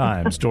Fast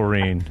Times,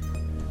 Doreen.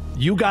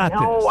 You got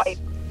this.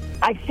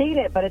 I've seen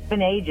it, but it's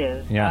been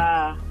ages.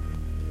 Yeah.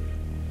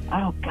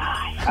 Oh,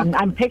 gosh.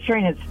 I'm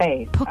picturing his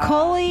face.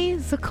 Pacoli?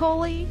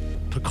 Zacoli?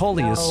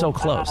 Pacoli is so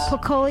close.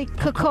 Pacoli?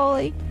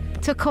 Cacoli?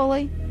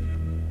 Tacoli?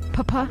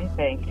 Papa? Let me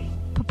think.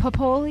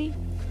 Papoli?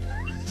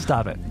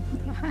 Stop it.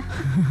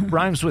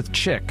 Rhymes with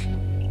chick.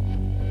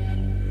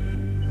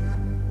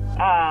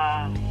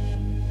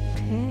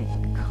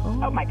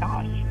 Oh, my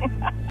gosh.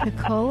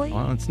 Piccoli?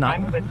 Well, it's not.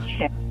 I'm with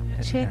chick.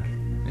 Chick?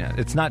 Yeah,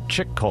 it's not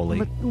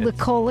chick-coli.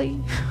 Licoli?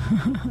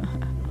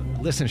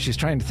 Listen, she's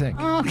trying to think.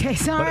 Okay,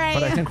 sorry.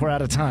 But I think we're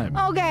out of time.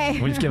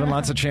 Okay. We've given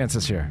lots of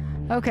chances here.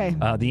 Okay.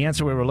 The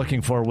answer we were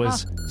looking for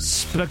was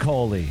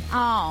Spicoli.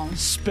 Oh.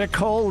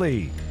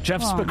 Spicoli.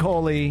 Jeff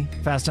Spicoli,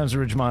 Fast Times at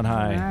Ridgemont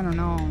High. I don't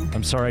know.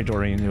 I'm sorry,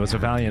 Doreen. It was a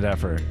valiant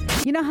effort.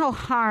 You know how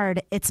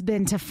hard it's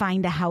been to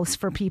find a house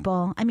for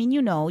people? I mean,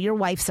 you know, your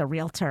wife's a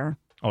realtor.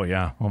 Oh,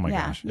 yeah. Oh, my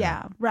gosh.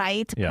 Yeah,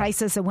 right. Yeah.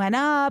 Prices went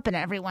up, and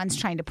everyone's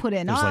trying to put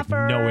in There's offers.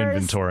 like no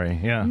inventory.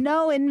 Yeah.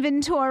 No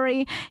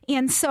inventory.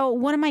 And so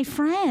one of my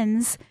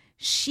friends,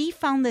 she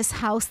found this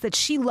house that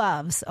she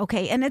loves,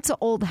 okay? And it's an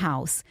old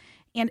house,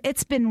 and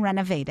it's been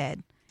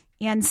renovated.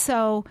 And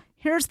so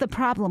here's the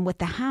problem with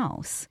the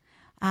house.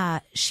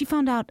 She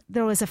found out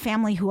there was a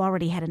family who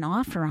already had an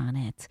offer on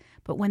it.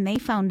 But when they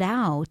found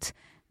out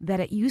that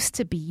it used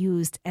to be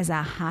used as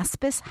a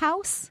hospice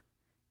house.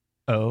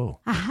 Oh.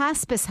 A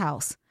hospice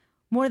house.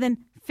 More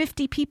than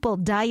 50 people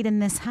died in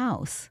this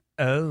house.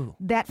 Oh.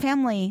 That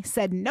family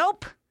said,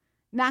 nope,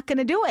 not going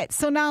to do it.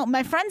 So now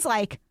my friend's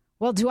like,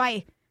 well, do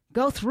I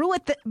go through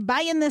with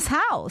buying this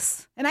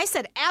house? And I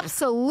said,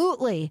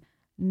 absolutely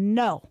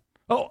no.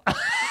 Oh.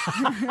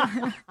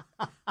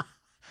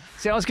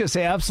 See, I was going to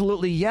say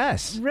absolutely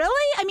yes.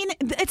 Really? I mean,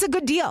 it's a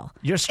good deal.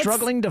 You're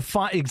struggling to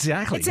find...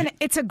 Exactly.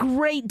 It's a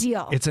great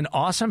deal. It's an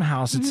awesome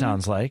house, it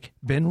sounds like.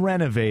 Been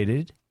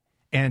renovated.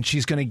 And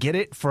she's going to get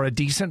it for a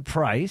decent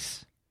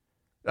price.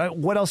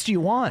 What else do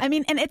you want? I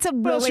mean, and it's a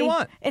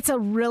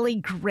really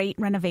great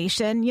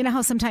renovation. You know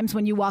how sometimes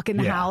when you walk in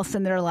the house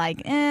and they're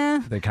like,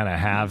 They kind of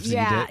have.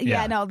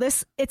 Yeah. No,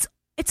 it's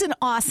an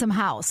awesome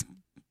house.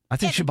 I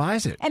think she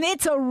buys it. And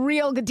it's a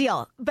real good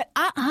deal. But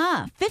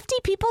 50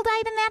 people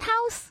died in that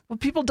house? Well,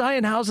 people die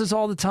in houses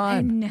all the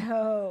time.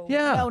 No.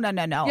 Yeah.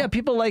 No. Yeah,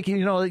 people like,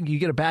 you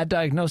get a bad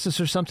diagnosis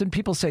or something.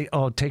 People say,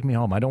 oh, take me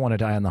home. I don't want to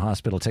die in the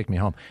hospital. Take me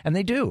home. And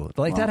they do.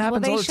 That happens all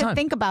the time. They should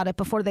think about it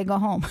before they go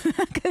home.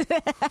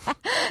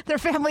 Their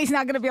family's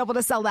not going to be able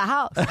to sell the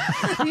house. You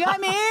know what I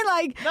mean?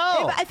 Like,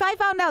 no. If I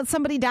found out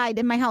somebody died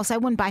in my house, I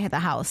wouldn't buy the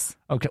house.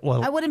 Okay,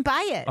 well, I wouldn't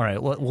buy it. All right,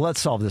 well,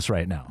 let's solve this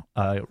right now.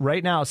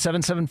 Right now,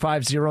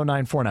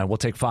 775-0949. We'll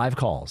take 5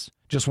 calls.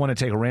 Just want to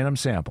take a random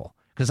sample.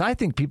 Because I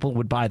think people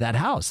would buy that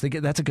house.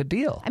 That's a good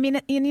deal. I mean,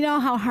 you know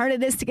how hard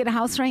it is to get a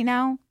house right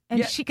now?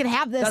 And she could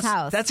have this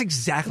house. That's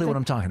exactly what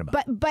I'm talking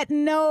about. But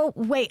no,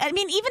 wait. I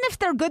mean, even if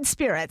they're good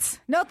spirits,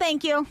 no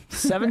thank you.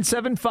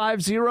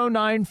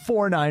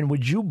 775-0949.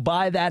 Would you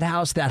buy that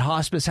house, that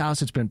hospice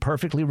house? It's been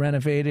perfectly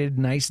renovated.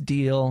 Nice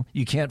deal.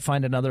 You can't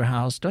find another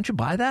house. Don't you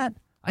buy that?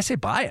 I say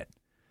buy it.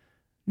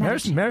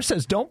 Mayor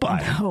says don't buy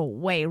it. No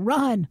way,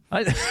 run.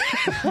 1, 2,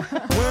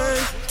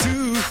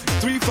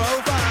 3, 4,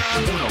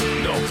 5. 1,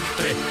 2,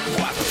 3, 4.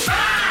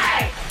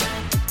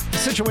 The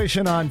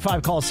situation on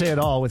 5 Calls Say It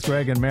All with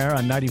Greg and Mayor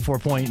on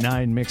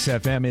 94.9 Mix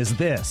FM is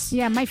this.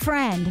 Yeah, my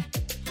friend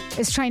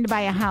is trying to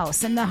buy a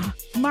house, and the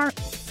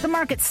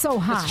market's so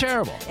hot. It's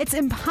terrible. It's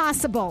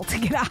impossible to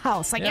get a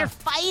house. Like, you're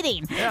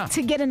fighting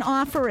to get an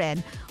offer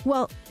in.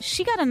 Well,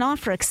 she got an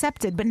offer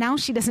accepted, but now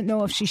she doesn't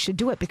know if she should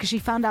do it because she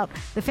found out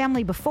the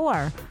family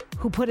before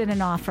who put in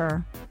an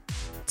offer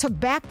took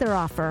back their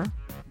offer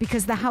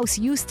because the house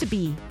used to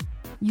be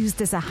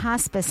used as a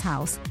hospice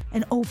house,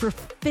 and over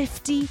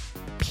 50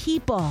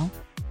 people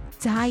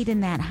died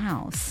in that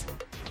house.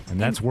 And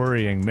that's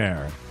worrying,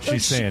 Mayor.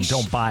 She's saying,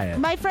 don't buy it.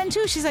 My friend,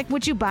 too, she's like,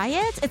 would you buy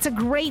it? It's a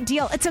great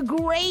deal. It's a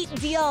great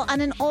deal on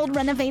an old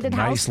renovated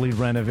house. Nicely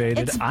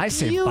renovated. I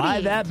say,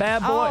 buy that bad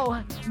boy.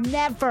 Oh,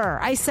 never.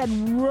 I said,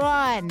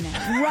 run.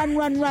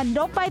 Run.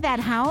 Don't buy that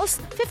house.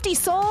 50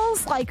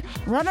 souls, like,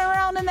 running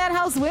around in that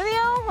house with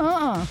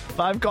you?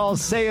 5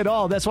 Calls Say It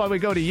All. That's why we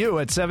go to you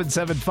at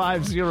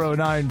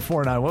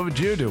 775-0949. What would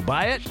you do?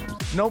 Buy it?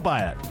 No,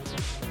 buy it.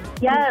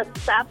 Yes,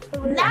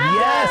 absolutely. No,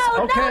 Yes.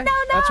 Okay. no.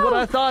 That's what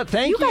I thought.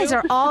 Thank you. You guys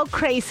are all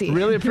crazy.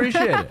 Really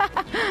appreciate it.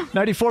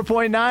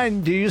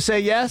 94.9. Do you say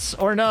yes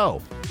or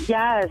no?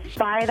 Yes,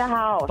 buy the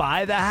house.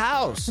 Buy the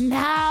house.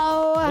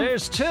 No.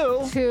 There's two.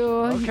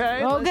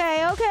 Okay.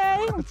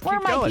 Okay. Where are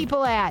my going.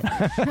 people at?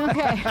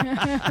 Okay.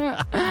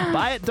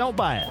 Buy it, don't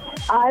buy it.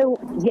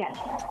 Yes.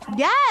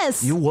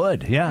 Yes. You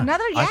would, yeah.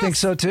 Another I think yes.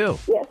 so too.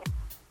 Yes.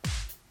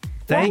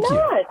 Thank you.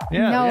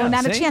 Yeah, no, yeah.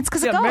 not a See? chance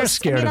because Yeah, of Mayor's ghosts.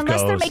 scared of unless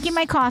they're ghosts. making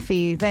my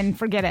coffee, then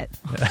forget it.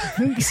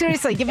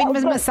 Seriously, giving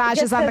them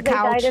massages Just on the 'cause they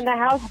couch. died in the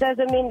house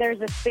doesn't mean there's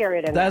a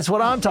spirit in That's it.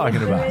 what I'm talking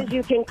As soon about. as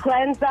you can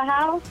cleanse the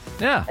house,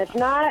 Yeah. if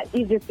not,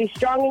 you just be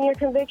strong in your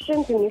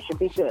convictions and you should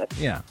be good.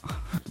 Yeah.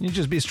 You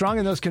just be strong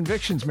in those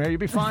convictions, Mary. You'll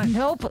be fine.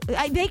 Nope.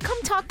 They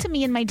come talk to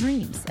me in my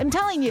dreams. I'm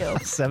telling you.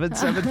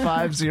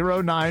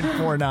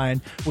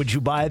 7750949. Would you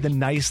buy the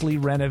nicely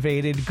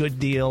renovated, good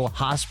deal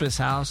hospice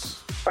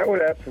house? I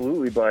would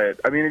absolutely buy it.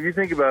 I mean, if you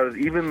think about it,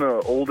 even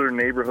the older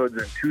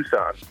neighborhoods in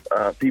Tucson,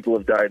 people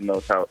have died in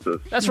those houses.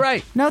 That's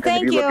right. No, And if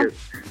thank you. look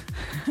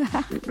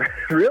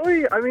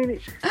Really? I mean,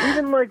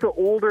 even like the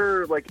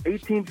older, like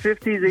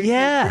 1850s,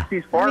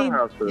 1860s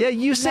farmhouses. Yeah,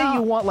 you say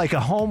you want like a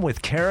home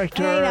with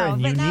character I know,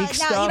 and but unique no,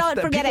 stuff. you know what?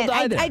 that Forget people it.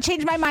 died in. I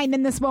changed my mind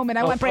in this moment.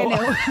 I want brand new.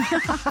 But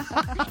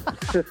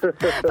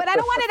I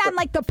don't want it on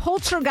like the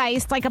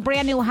poltergeist, like a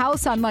brand new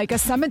house on like a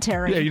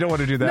cemetery. Yeah, you don't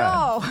want to do that.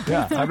 No.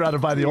 Yeah, I'd rather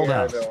buy the old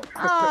house.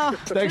 Oh,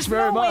 Thanks there's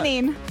very no much.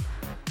 winning.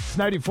 It's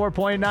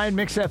 94.9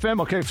 Mix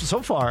FM. Okay,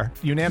 so far,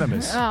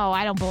 unanimous. Oh,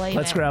 I don't believe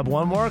Let's it. grab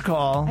one more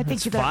call. I think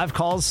It's you're the- 5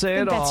 calls, say I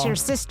think it all. that's your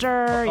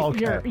sister,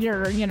 Okay.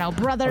 your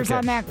brothers Okay.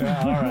 on that.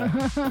 Yeah,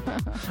 all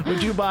right.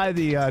 Would you buy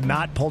the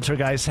not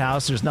poltergeist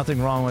house? There's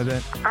nothing wrong with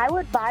it. I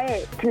would buy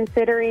it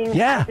considering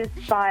Yeah. I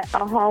just bought a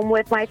home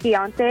with my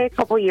fiance a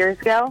couple years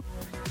ago,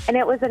 and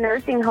it was a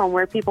nursing home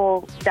where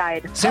people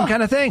died. Same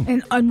kind of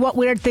thing. And what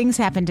weird things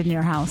happened in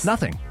your house?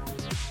 Nothing.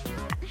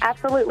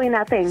 Absolutely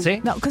nothing.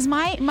 See? No, because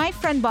my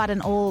friend bought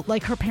an old,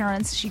 like her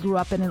parents, she grew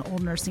up in an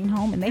old nursing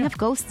home, and they have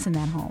ghosts in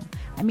that home.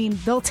 I mean,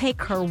 they'll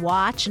take her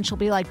watch, and she'll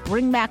be like,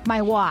 bring back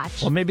my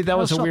watch. Well, maybe that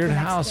was They'll a show up weird the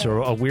next house day. or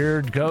a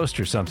weird ghost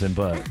or something,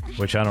 but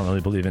which I don't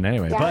really believe in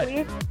anyway. Yeah, But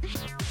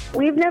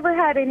we've never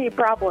had any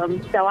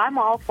problems, so I'm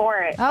all for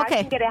it. If I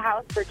Okay. can get a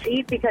house for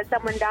cheap because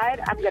someone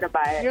died, I'm going to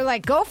buy it. You're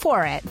like, go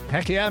for it.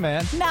 heck yeah,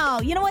 man. No,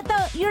 you know what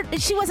though?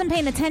 She wasn't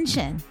paying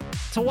attention.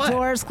 To what?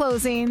 Doors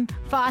closing,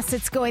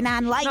 faucets going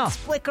on, lights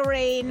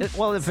flickering.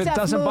 Well, if it stuff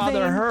doesn't bother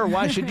moving. her,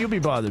 why should you be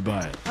bothered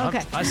by it?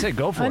 Okay. I say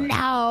go for it.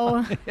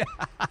 No,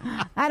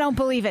 I don't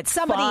believe it.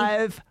 Somebody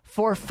 5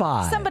 for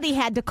 5. Somebody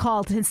had to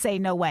call to say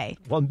no way.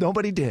 Well,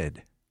 nobody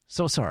did.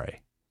 So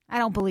sorry. I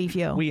don't believe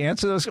you. We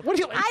answer those. What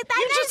do you? I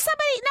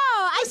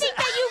think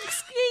that you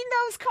screened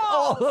those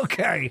calls. Oh,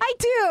 okay. I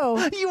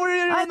do. You were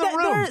in the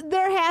room.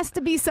 There has to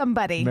be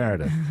somebody.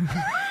 Meredith.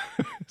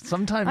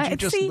 Sometimes you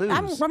just see,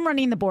 lose. I'm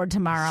running the board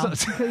tomorrow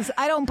because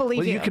I don't believe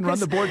Well, you can run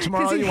the board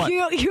tomorrow all you want.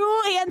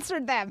 You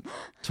answered them.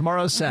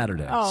 Tomorrow's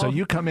Saturday, Oh, so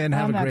you come in,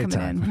 have I'm a not great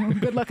coming time. in.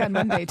 Good luck on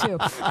Monday too.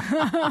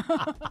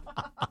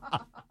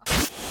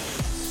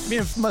 I mean,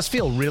 it must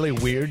feel really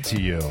weird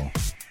to you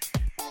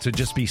to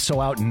just be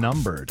so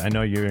outnumbered. I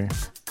know you're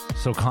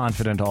so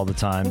confident all the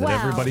time that Well,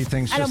 everybody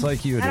thinks I just don't-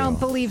 like you do. I don't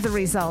believe the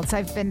results.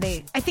 I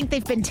think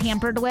they've been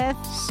tampered with.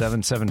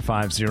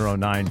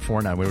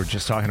 7750949. We were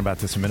just talking about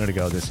this a minute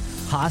ago. This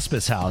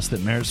hospice house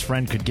that Mayor's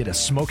friend could get a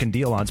smoking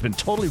deal on. It's been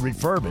totally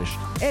refurbished.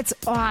 It's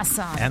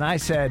awesome. And I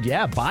said,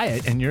 yeah, buy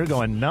it. And you're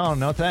going, no,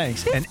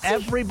 thanks. And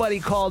everybody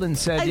called and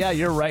said, yeah,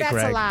 you're right, That's a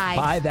Greg. lie.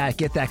 Buy that.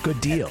 Get that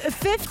good deal.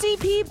 50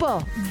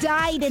 people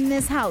died in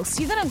this house.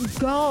 You're going to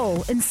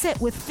go and sit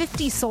with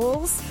 50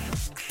 souls?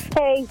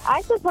 Hey,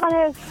 I just want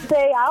to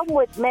say I'm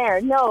with Mayor.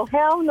 No,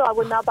 hell no, I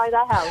would not buy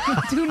that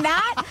house. Do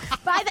not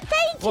buy that.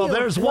 Thank you. Well,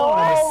 there's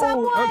one.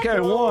 Someone, Okay,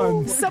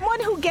 one.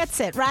 Someone who gets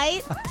it,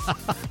 right?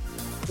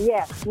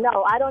 Yes,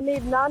 no, I don't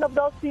need none of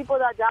those people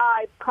that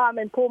died come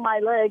and pull my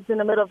legs in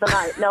the middle of the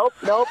night. Nope.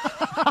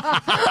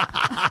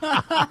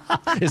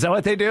 Is that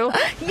what they do?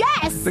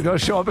 Yes. They go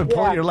show up and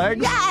pull your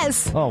legs?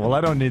 Yes. Oh, well, I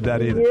don't need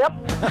that either. Yep.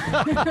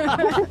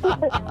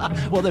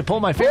 Well, they pull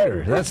my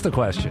finger. That's the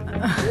question.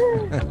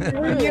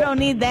 You don't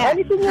need that.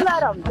 Anything you let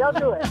them, they'll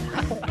do it.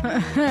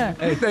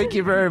 Hey, thank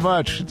you very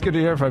much. It's good to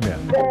hear from you.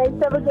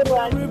 Thanks, have a good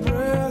one.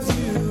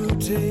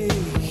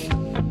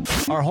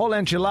 Our whole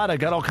enchilada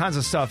got all kinds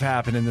of stuff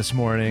happening this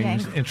morning.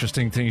 Okay.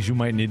 Interesting things you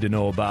might need to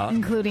know about,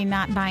 Including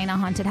not buying a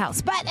haunted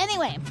house. But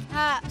anyway,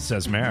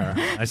 says Mayor.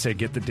 I say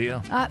get the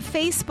deal.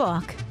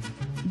 Facebook,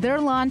 they're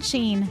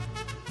launching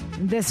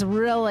this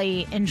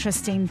really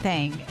interesting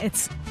thing.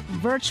 It's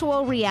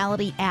virtual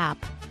reality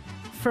app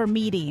for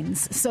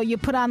meetings. So you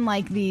put on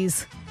like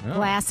these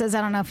glasses.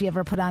 I don't know if you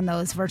ever put on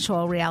those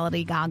virtual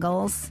reality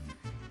goggles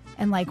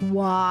and like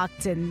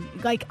walked and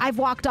like I've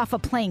walked off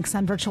of planks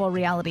on virtual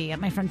reality at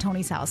my friend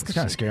Tony's house. It's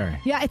kind of scary.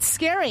 Yeah, it's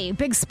scary.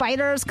 Big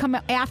spiders come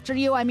after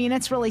you. I mean,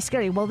 it's really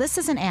scary. Well, this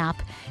is an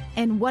app,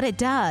 and what it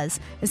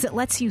does is it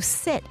lets you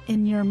sit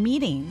in your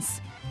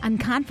meetings on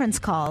conference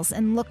calls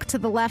and look to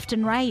the left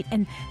and right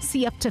and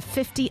see up to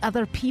 50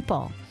 other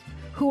people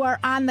who are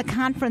on the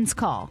conference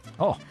call.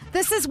 Oh.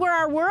 This is where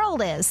our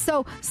world is.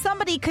 So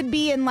somebody could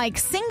be in like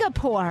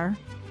Singapore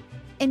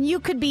and you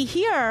could be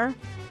here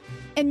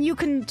and you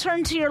can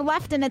turn to your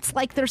left and it's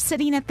like they're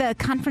sitting at the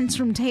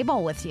conference room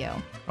table with you.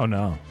 Oh,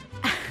 no.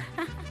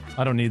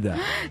 I don't need that.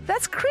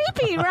 That's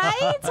creepy,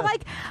 right?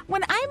 Like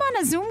when I'm on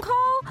a Zoom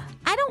call,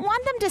 I don't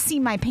want them to see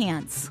my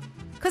pants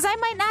because I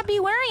might not be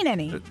wearing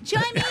any. Do you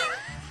know what I mean?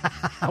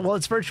 Well,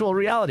 it's virtual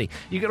reality.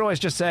 You could always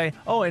just say,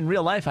 oh, in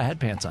real life, I had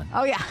pants on.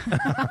 Oh, yeah.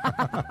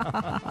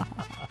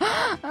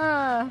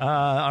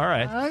 All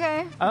right.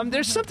 Okay.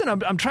 There's something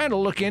I'm trying to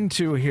look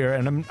into here,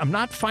 and I'm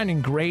not finding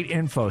great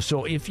info.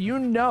 So if you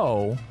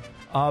know,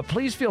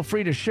 please feel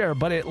free to share.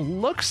 But it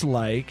looks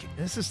like,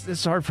 this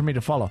is hard for me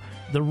to follow.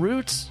 The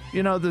Roots,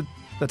 the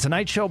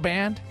Tonight Show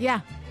band?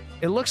 Yeah.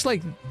 It looks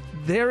like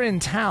they're in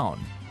town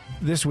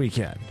this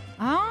weekend.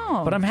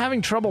 Oh. But I'm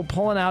having trouble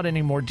pulling out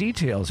any more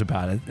details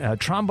about it.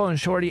 Trombone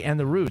Shorty and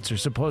the Roots are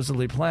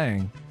supposedly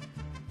playing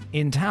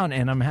in town,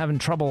 and I'm having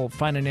trouble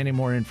finding any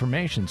more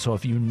information. So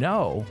if you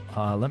know,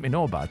 let me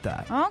know about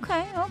that.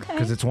 Okay.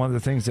 Because it's one of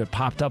the things that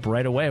popped up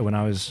right away when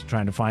I was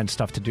trying to find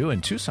stuff to do in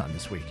Tucson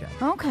this weekend.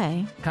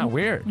 Okay. Kind of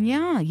weird.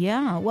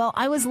 Yeah. Well,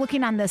 I was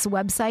looking on this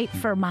website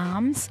for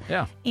moms.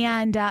 Yeah.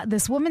 And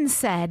this woman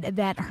said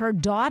that her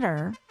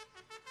daughter,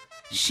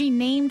 she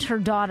named her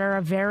daughter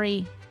a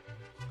very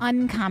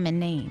uncommon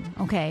name.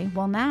 Okay.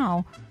 Well,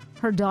 now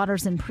her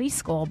daughter's in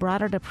preschool,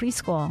 brought her to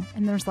preschool,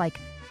 and there's like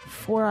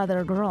 4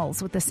 other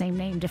girls with the same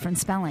name, different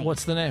spelling.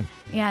 What's the name?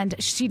 And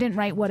she didn't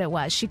write what it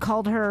was. She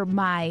called her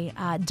my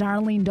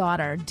darling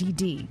daughter,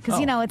 DD. Because,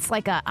 it's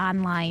like a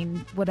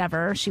online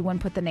whatever. She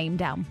wouldn't put the name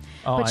down.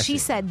 But she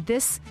said,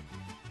 this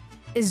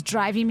is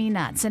driving me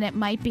nuts, and it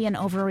might be an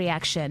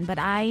overreaction, but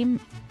I'm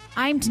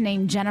to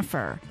name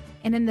Jennifer.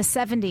 And in the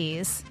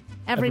 70s,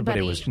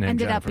 everybody was named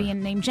ended Jennifer. up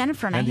being named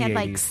Jennifer. And I had 80s.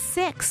 like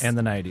 6. And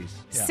the 90s.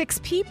 Yeah. 6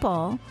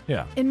 people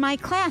Yeah. in my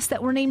class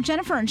that were named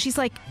Jennifer. And she's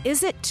like,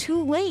 is it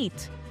too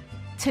late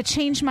to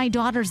change my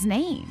daughter's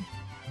name?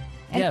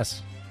 And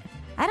yes.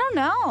 I don't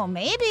know.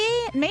 Maybe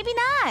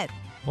not.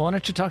 Well, why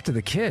don't you talk to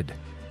the kid?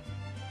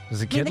 Does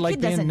the kid the like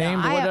kid being doesn't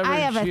named know. whatever I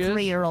have a she is?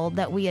 3-year-old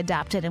that we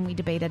adopted, and we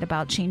debated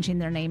about changing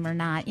their name or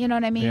not. You know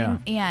what I mean? Yeah.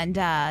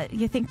 And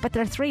you think, but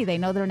they're 3. They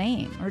know their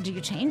name. Or do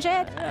you change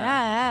it?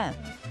 I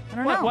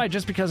don't know. Why?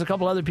 Just because a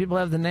couple other people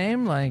have the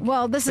name?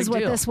 Well, this is big what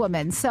deal. this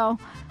woman. So,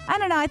 I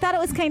don't know. I thought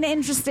it was kind of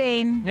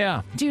interesting.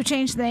 Yeah. Do you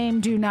change the name?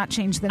 Do you not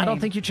change the name? I don't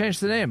think you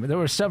changed the name. There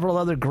were several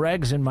other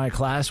Gregs in my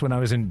class when I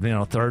was in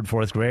 3rd,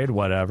 4th grade,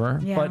 whatever.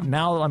 Yeah. But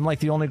now I'm like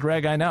the only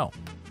Greg I know.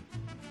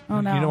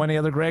 Oh, no. You know any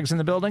other Gregs in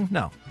the building?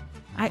 No.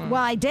 Well,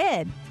 I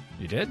did.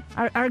 You did?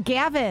 Our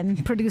Gavin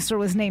producer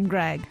was named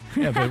Greg.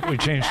 Yeah, but we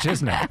changed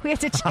his name. We had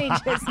to change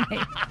his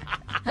name.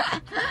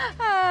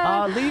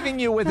 Leaving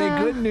you with a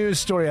good news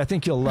story. I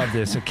think you'll love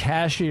this. A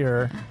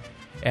cashier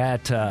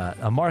at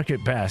a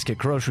Market Basket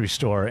grocery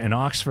store in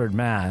Oxford,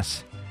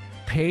 Mass.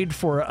 paid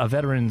for a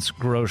veteran's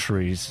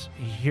groceries.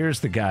 Here's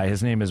the guy.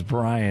 His name is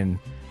Brian,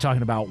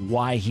 talking about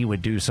why he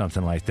would do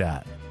something like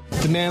that.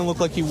 The man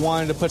looked like he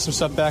wanted to put some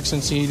stuff back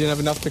since he didn't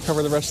have enough to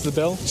cover the rest of the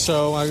bill.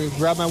 So I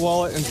grabbed my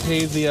wallet and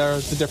paid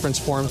the difference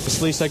for him. It's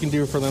the least I can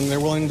do for them. They're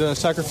willing to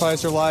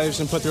sacrifice their lives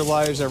and put their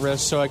lives at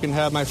risk so I can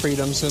have my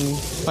freedoms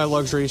and my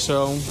luxury.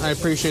 So I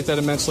appreciate that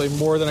immensely,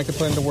 more than I could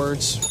put into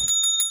words.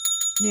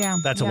 Yeah.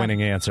 That's a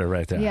winning answer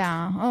right there.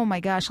 Yeah. Oh,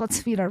 my gosh.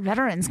 Let's feed our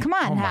veterans. Come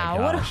on now.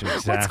 Gosh, what's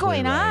exactly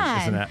going right.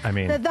 on? Isn't it? I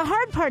mean, the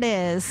hard part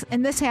is,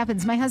 and this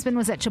happens, my husband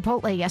was at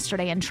Chipotle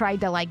yesterday and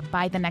tried to,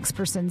 buy the next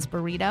person's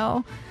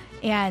burrito,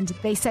 and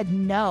they said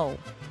no.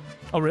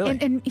 Oh, really?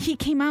 And he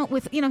came out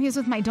with, he was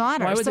with my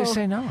daughter. Why would they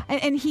say no?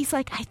 And he's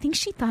like, I think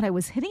she thought I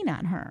was hitting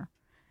on her.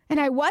 And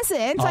I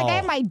wasn't. I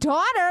have my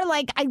daughter.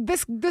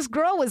 This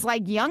girl was,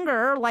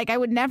 younger. I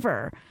would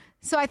never.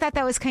 So I thought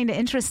that was kind of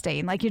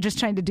interesting. You're just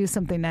trying to do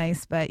something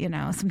nice, but,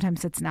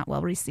 sometimes it's not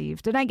well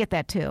received. And I get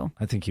that, too.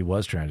 I think he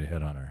was trying to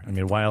hit on her. I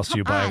mean, why else do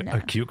you buy a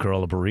cute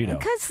girl a burrito?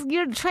 Because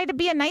you're trying to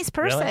be a nice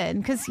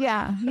person. Because,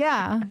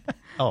 yeah.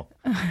 Oh.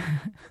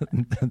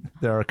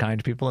 There are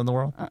kind people in the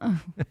world?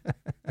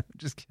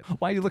 Just kidding.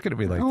 Why are you looking at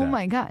me like that? Oh,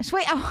 my gosh.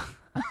 Wait. Oh.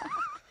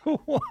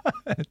 What?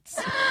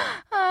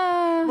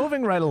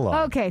 Moving right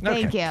along. Okay,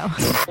 thank you.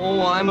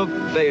 Oh, I'm a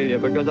failure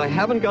because I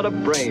haven't got a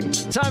brain.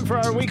 Time for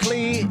our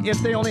weekly If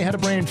They Only Had a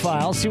Brain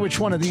file. See which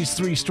one of these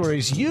three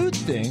stories you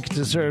think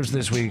deserves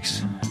this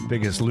week's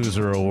Biggest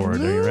Loser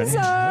Award. Are you ready?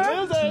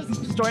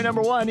 Losers! Story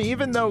number one.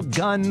 Even though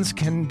guns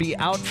can be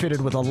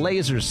outfitted with a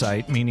laser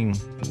sight, meaning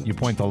you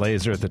point the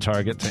laser at the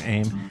target to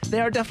aim,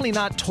 they are definitely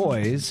not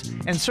toys,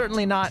 and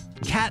certainly not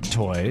cat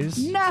toys.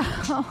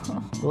 No.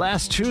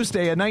 Last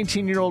Tuesday, a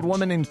 19-year-old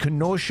woman in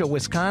Kenosha,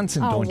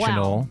 Wisconsin, you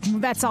know,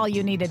 that's all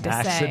you needed to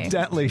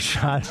accidentally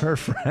shot her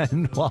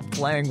friend while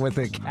playing with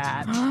a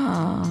cat.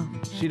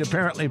 She'd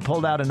apparently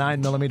pulled out a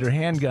 9mm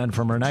handgun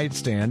from her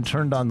nightstand,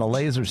 turned on the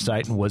laser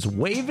sight, and was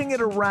waving it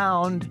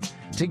around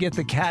to get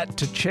the cat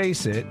to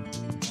chase it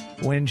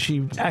when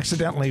she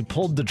accidentally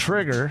pulled the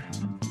trigger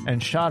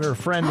and shot her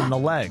friend in the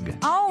leg.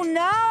 Oh,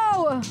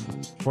 no!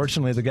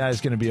 Fortunately, the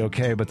guy's going to be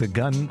okay, but the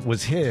gun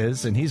was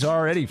his, and he's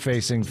already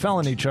facing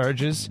felony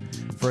charges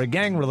for a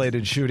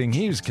gang-related shooting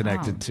he was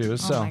connected to.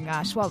 So, oh my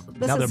gosh! Well,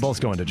 now they're both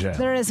going to jail.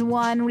 There is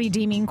one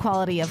redeeming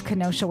quality of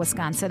Kenosha,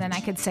 Wisconsin, and I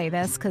could say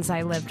this because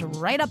I lived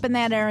right up in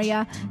that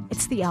area.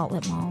 It's the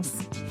outlet malls.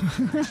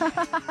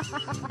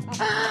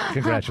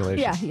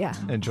 Congratulations. Yeah.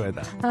 Enjoy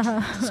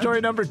that.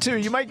 Story number 2.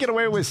 You might get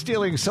away with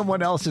stealing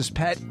someone else's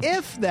pet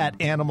if that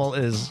animal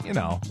is,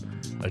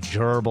 a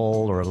gerbil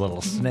or a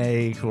little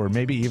snake or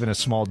maybe even a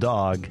small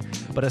dog.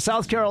 But a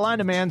South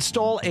Carolina man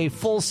stole a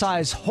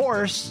full-size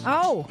horse.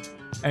 Oh.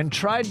 And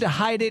tried to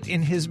hide it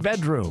in his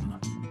bedroom.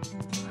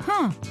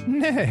 Huh.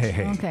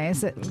 Nay. Okay,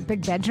 is it a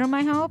big bedroom,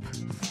 I hope?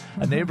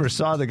 A neighbor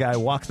saw the guy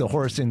walk the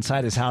horse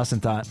inside his house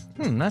and thought,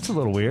 that's a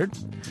little weird.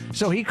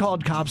 So he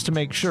called cops to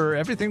make sure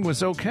everything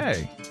was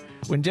okay.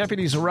 When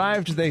deputies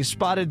arrived, they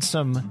spotted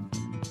some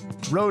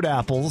road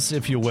apples,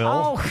 if you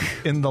will,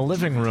 in the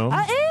living room.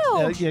 Ew!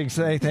 Thank you.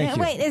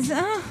 Wait,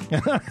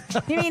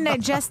 you mean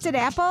digested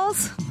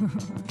apples?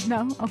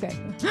 No? Okay.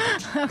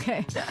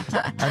 Okay.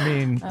 I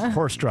mean,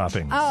 horse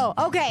droppings. Oh,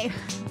 okay.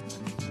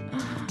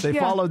 They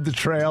followed the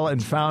trail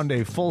and found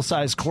a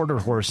full-size quarter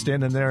horse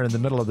standing there in the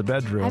middle of the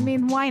bedroom. I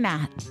mean, why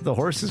not? The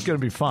horse is going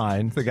to be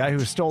fine. The guy who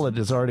stole it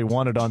is already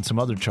wanted on some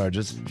other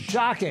charges.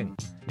 Shocking!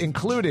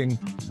 Including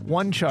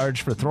one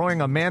charge for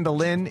throwing a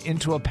mandolin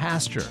into a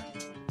pasture.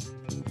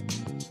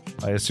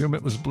 I assume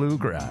it was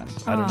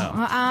bluegrass. I don't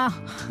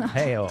know.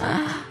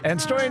 Hey-oh.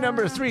 And story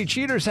number 3.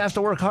 Cheaters have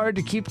to work hard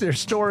to keep their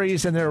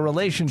stories and their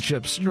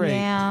relationships straight.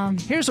 Yeah.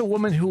 Here's a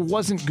woman who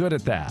wasn't good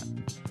at that.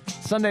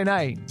 Sunday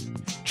night,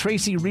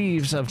 Tracy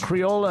Reeves of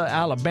Creola,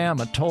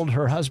 Alabama, told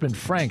her husband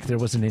Frank there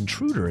was an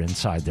intruder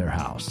inside their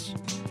house.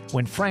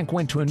 When Frank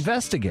went to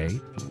investigate,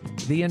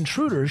 the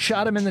intruder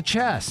shot him in the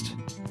chest.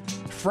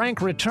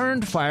 Frank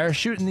returned fire,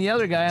 shooting the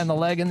other guy on the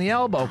leg and the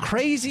elbow.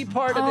 Crazy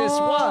part of this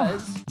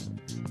was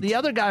the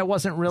other guy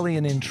wasn't really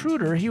an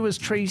intruder. He was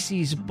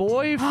Tracy's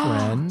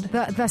boyfriend.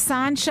 the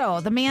Sancho,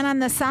 the man on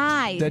the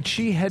side. That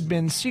she had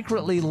been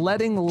secretly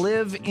letting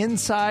live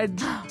inside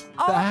the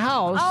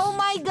house. Oh,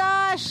 my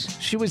gosh.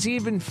 She was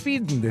even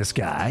feeding this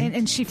guy.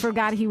 And she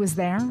forgot he was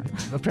there?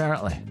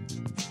 Apparently.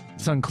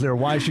 It's unclear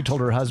why she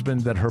told her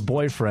husband that her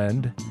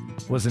boyfriend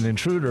was an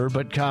intruder,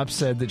 but cops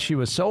said that she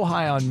was so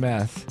high on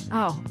meth,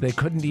 they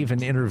couldn't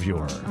even interview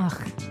her.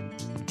 Ugh.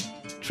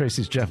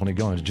 Tracy's definitely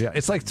going to jail.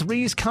 It's like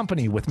Three's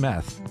Company with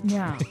meth.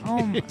 Yeah.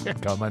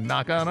 Come and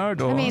knock on our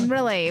door. I mean,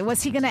 really,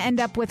 was he going to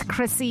end up with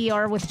Chrissy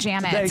or with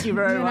Janet? Thank you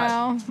very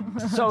much.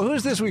 So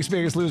who's this week's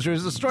biggest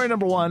losers? Story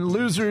number 1,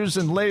 losers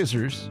and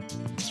lasers.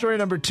 Story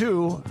number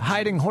 2,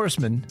 hiding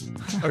horsemen.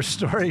 Or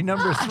story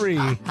number 3,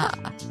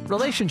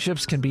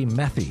 relationships can be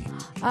methy.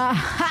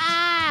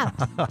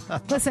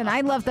 Listen,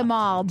 I love them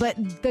all, but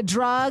the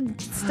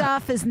drug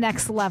stuff is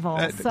next level.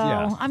 So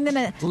I'm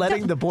gonna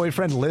letting the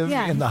boyfriend live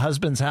in the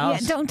husband's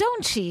house. Yeah,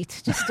 don't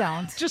cheat. Just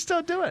don't. Just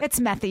don't do it.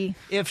 It's methy.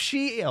 If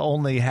she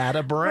only had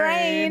a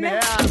brain.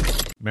 Yeah.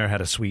 Mare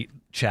had a sweet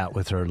chat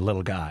with her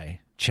little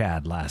guy,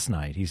 Chad, last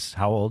night. He's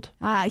how old?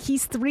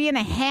 He's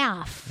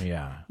 3.5.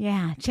 Yeah.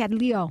 Yeah, Chad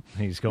Leo.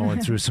 He's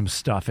going through some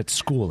stuff at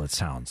school, it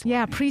sounds like.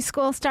 Yeah,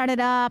 preschool started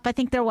up. I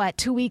think they're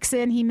 2 weeks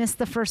in. He missed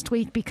the first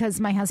week because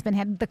my husband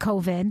had the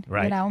COVID.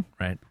 Right.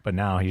 Right. But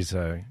now he's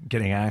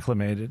getting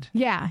acclimated.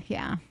 Yeah.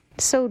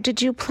 So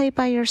did you play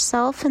by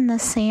yourself in the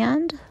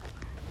sand?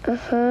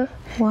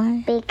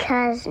 Why?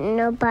 Because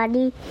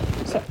nobody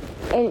said,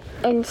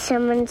 and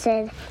someone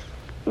said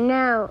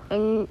no,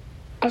 and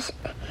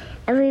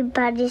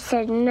everybody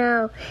said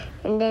no,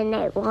 and then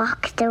I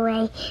walked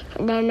away,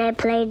 and then I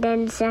played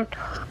in the sand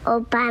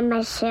all by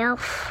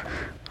myself.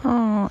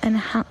 Oh, and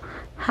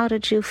how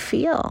did you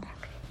feel?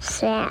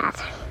 Sad.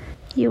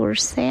 You were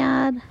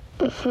sad?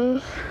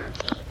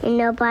 And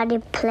nobody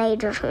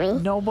played with me.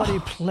 Nobody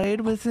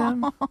played with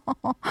him?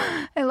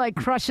 It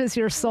crushes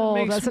your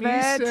soul, doesn't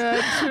it? Sad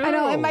too. I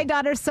know, and my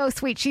daughter's so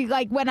sweet. She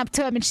went up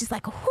to him and she's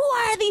like, "Who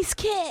are these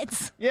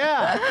kids?"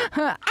 Yeah.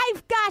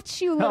 I've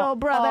got you, little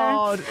brother.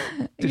 Oh,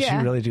 did she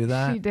really do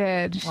that? She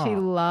did. She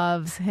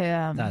loves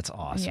him. That's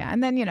awesome. Yeah,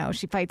 and then,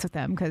 she fights with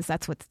him because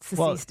that's what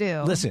sissies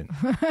do. Listen,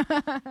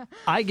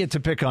 I get to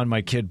pick on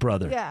my kid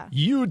brother. Yeah.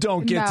 You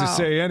don't get to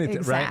say anything,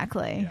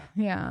 exactly. right?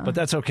 Exactly. Yeah. But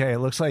that's okay. It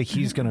looks like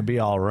he's going to be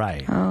all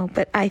right. Oh,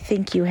 but I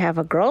think you have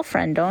a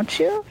girlfriend, don't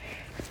you?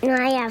 No,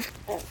 I have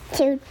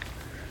 2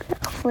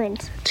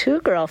 girlfriends.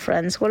 2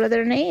 girlfriends. What are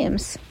their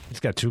names? He's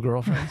got 2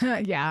 girlfriends?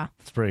 Yeah.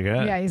 That's pretty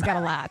good. Yeah, he's got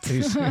a lot.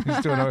 he's doing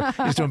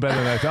better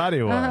than I thought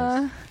he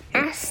was.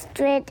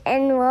 Astrid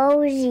and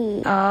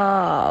Rosie.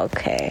 Oh,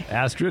 okay.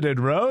 Astrid and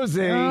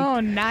Rosie. Oh,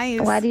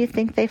 nice. Why do you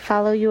think they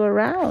follow you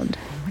around?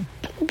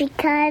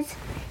 Because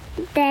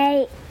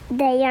they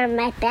are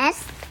my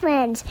best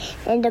friends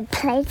in the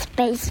play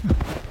space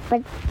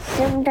but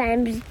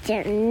sometimes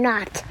they're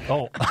not.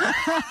 Oh,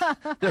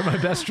 they're my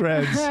best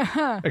friends,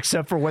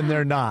 except for when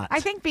they're not. I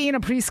think being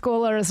a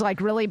preschooler is like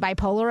really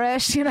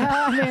bipolarish, you know?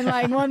 I mean,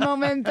 like one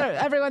moment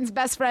everyone's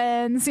best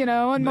friends, you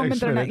know, one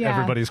moment they're not. Yeah.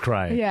 Everybody's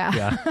crying. Yeah.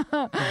 10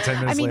 minutes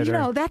I mean, later. you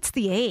know, that's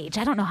the age.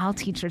 I don't know how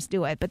teachers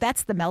do it, but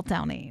that's the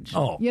meltdown age.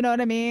 Oh. You know what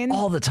I mean?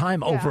 All the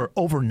time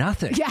over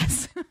nothing.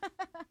 Yes.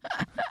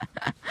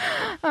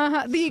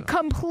 The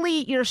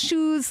complete, your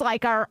shoes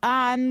like are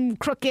on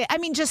crooked. I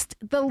mean, just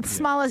the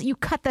smallest, you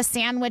cut the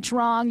sandwich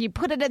wrong, you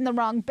put it in the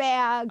wrong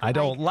bag. I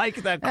don't like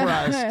that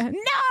crust.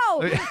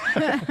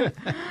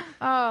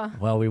 No!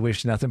 Well, we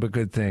wish nothing but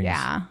good things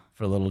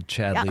for little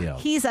Chad Yeah, Leo.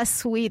 he's a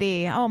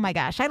sweetie. Oh my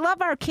gosh. I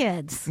love our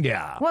kids.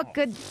 Yeah. What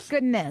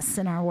goodness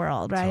in our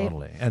world, right?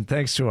 Totally. And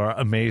thanks to our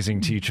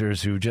amazing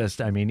teachers who just,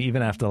 I mean,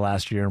 even after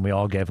last year and we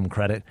all gave them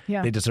credit,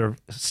 they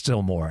deserve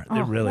still more.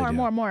 They really do.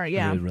 More,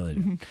 yeah. They really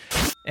do.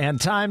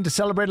 And time to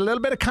celebrate a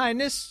little bit of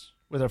kindness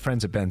with our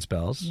friends at Ben's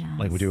Bells,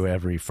 like we do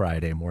every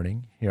Friday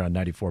morning here on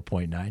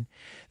 94.9.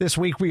 This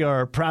week we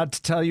are proud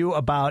to tell you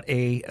about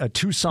a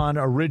Tucson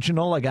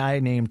original, a guy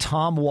named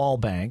Tom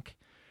Wallbank,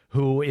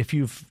 who, if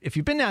you've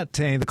been out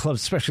to any of the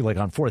clubs, especially like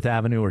on 4th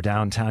Avenue or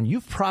downtown,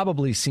 you've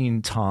probably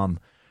seen Tom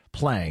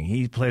playing.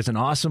 He plays an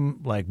awesome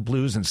like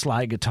blues and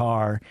slide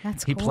guitar.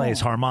 He plays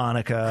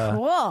harmonica.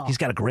 Cool. He's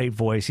got a great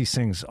voice. He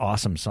sings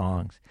awesome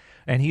songs.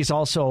 And he's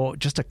also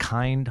just a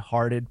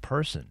kind-hearted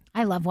person.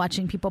 I love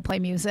watching people play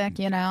music,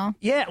 you know?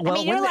 Yeah, well, I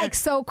mean, you're like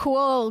so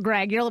cool,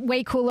 Greg. You're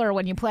way cooler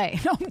when you play.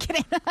 No, I'm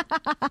kidding.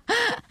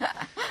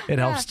 It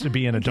helps to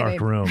be in a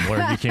dark room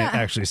where you can't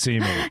actually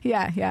see me.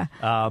 Yeah.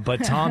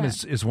 But Tom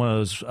is one of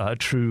those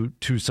true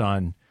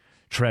Tucson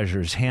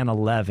treasures. Hannah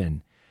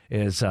Levin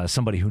is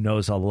somebody who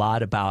knows a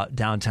lot about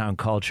downtown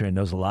culture and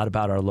knows a lot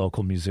about our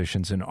local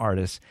musicians and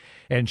artists.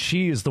 And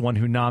she is the one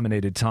who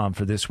nominated Tom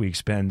for this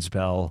week's Ben's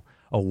Bell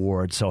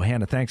Award. So,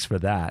 Hannah, thanks for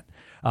that.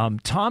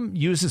 Tom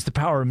uses the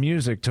power of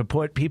music to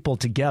put people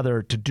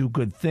together to do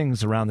good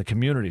things around the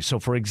community. So,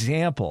 for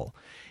example,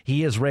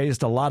 he has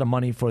raised a lot of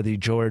money for the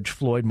George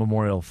Floyd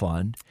Memorial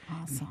Fund.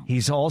 Awesome.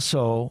 He's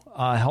also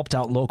helped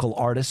out local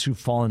artists who've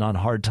fallen on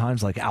hard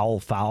times, like Owl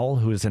Fowl,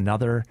 who is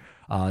another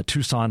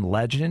Tucson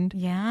legend,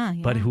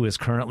 but who is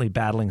currently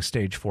battling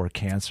stage 4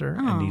 cancer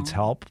and needs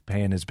help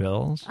paying his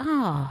bills.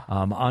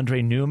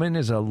 Andre Newman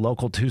is a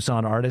local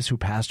Tucson artist who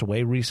passed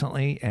away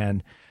recently,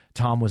 and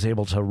Tom was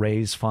able to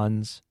raise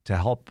funds to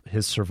help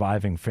his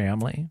surviving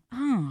family.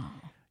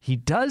 He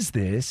does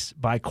this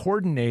by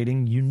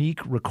coordinating unique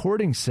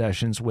recording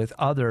sessions with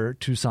other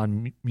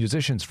Tucson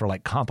musicians for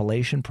like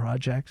compilation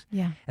projects.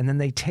 Yeah. And then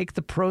they take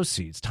the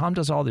proceeds. Tom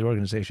does all the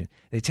organization.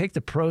 They take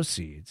the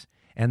proceeds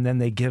and then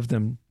they give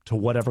them to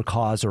whatever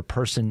cause or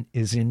person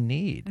is in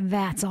need.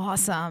 That's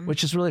awesome.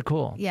 Which is really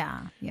cool.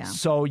 Yeah.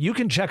 So you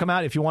can check them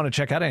out if you want to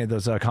check out any of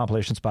those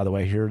compilations, by the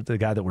way. Here, the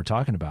guy that we're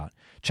talking about.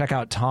 Check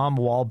out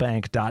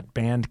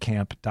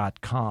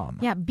tomwallbank.bandcamp.com.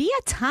 Yeah, be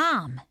a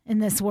Tom in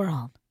this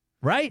world.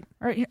 Right?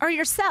 Or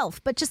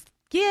yourself, but just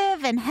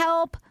give and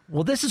help.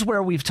 Well, this is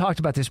where we've talked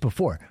about this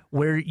before,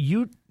 where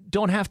you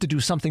don't have to do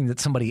something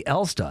that somebody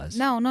else does.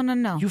 No.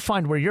 You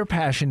find where your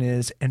passion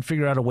is and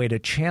figure out a way to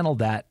channel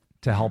that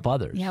to help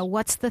others. Yeah,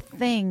 what's the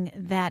thing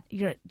that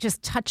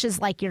just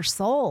touches like your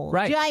soul?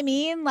 Right. Do you know what I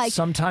mean? Like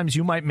sometimes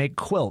you might make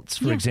quilts,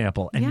 for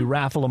example, and you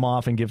raffle them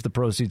off and give the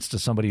proceeds to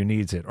somebody who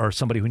needs it, or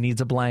somebody who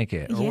needs a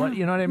blanket, or what,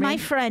 you know what I mean? My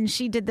friend,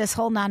 she did this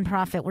whole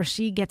nonprofit where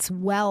she gets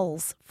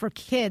wells for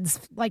kids,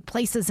 like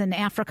places in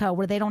Africa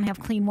where they don't have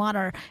clean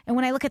water. And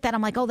when I look at that,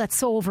 I'm like, oh, that's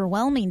so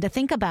overwhelming to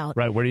think about.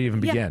 Right, where do you even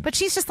begin? Yeah, but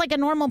she's just like a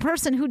normal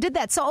person who did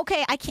that. So,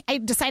 okay, I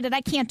decided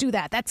I can't do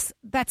that.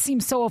 That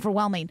seems so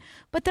overwhelming.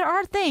 But there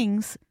are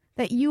things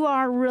that you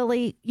are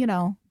really,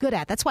 good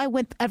at. That's why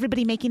with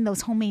everybody making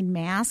those homemade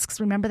masks,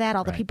 remember that?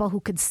 All the people who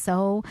could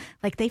sew,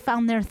 like they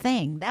found their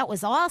thing. That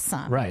was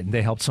awesome. Right. And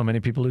they helped so many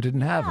people who didn't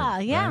have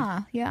it.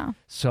 Yeah.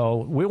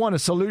 So we want to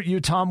salute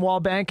you, Tom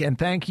Wallbank, and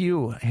thank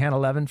you, Hannah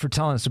Levin, for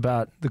telling us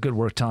about the good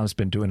work Tom's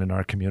been doing in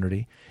our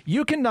community.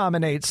 You can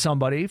nominate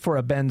somebody for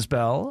a Ben's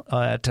Bell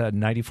at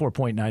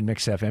 94.9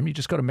 Mix FM. You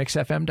just go to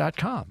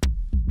mixfm.com.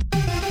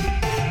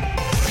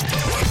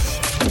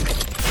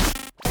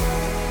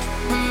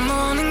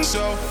 So,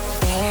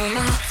 all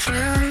my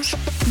friends.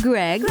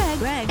 Greg,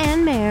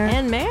 and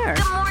Mare.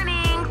 Good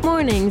morning.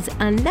 Mornings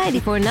on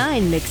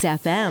 94.9 Mix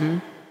FM.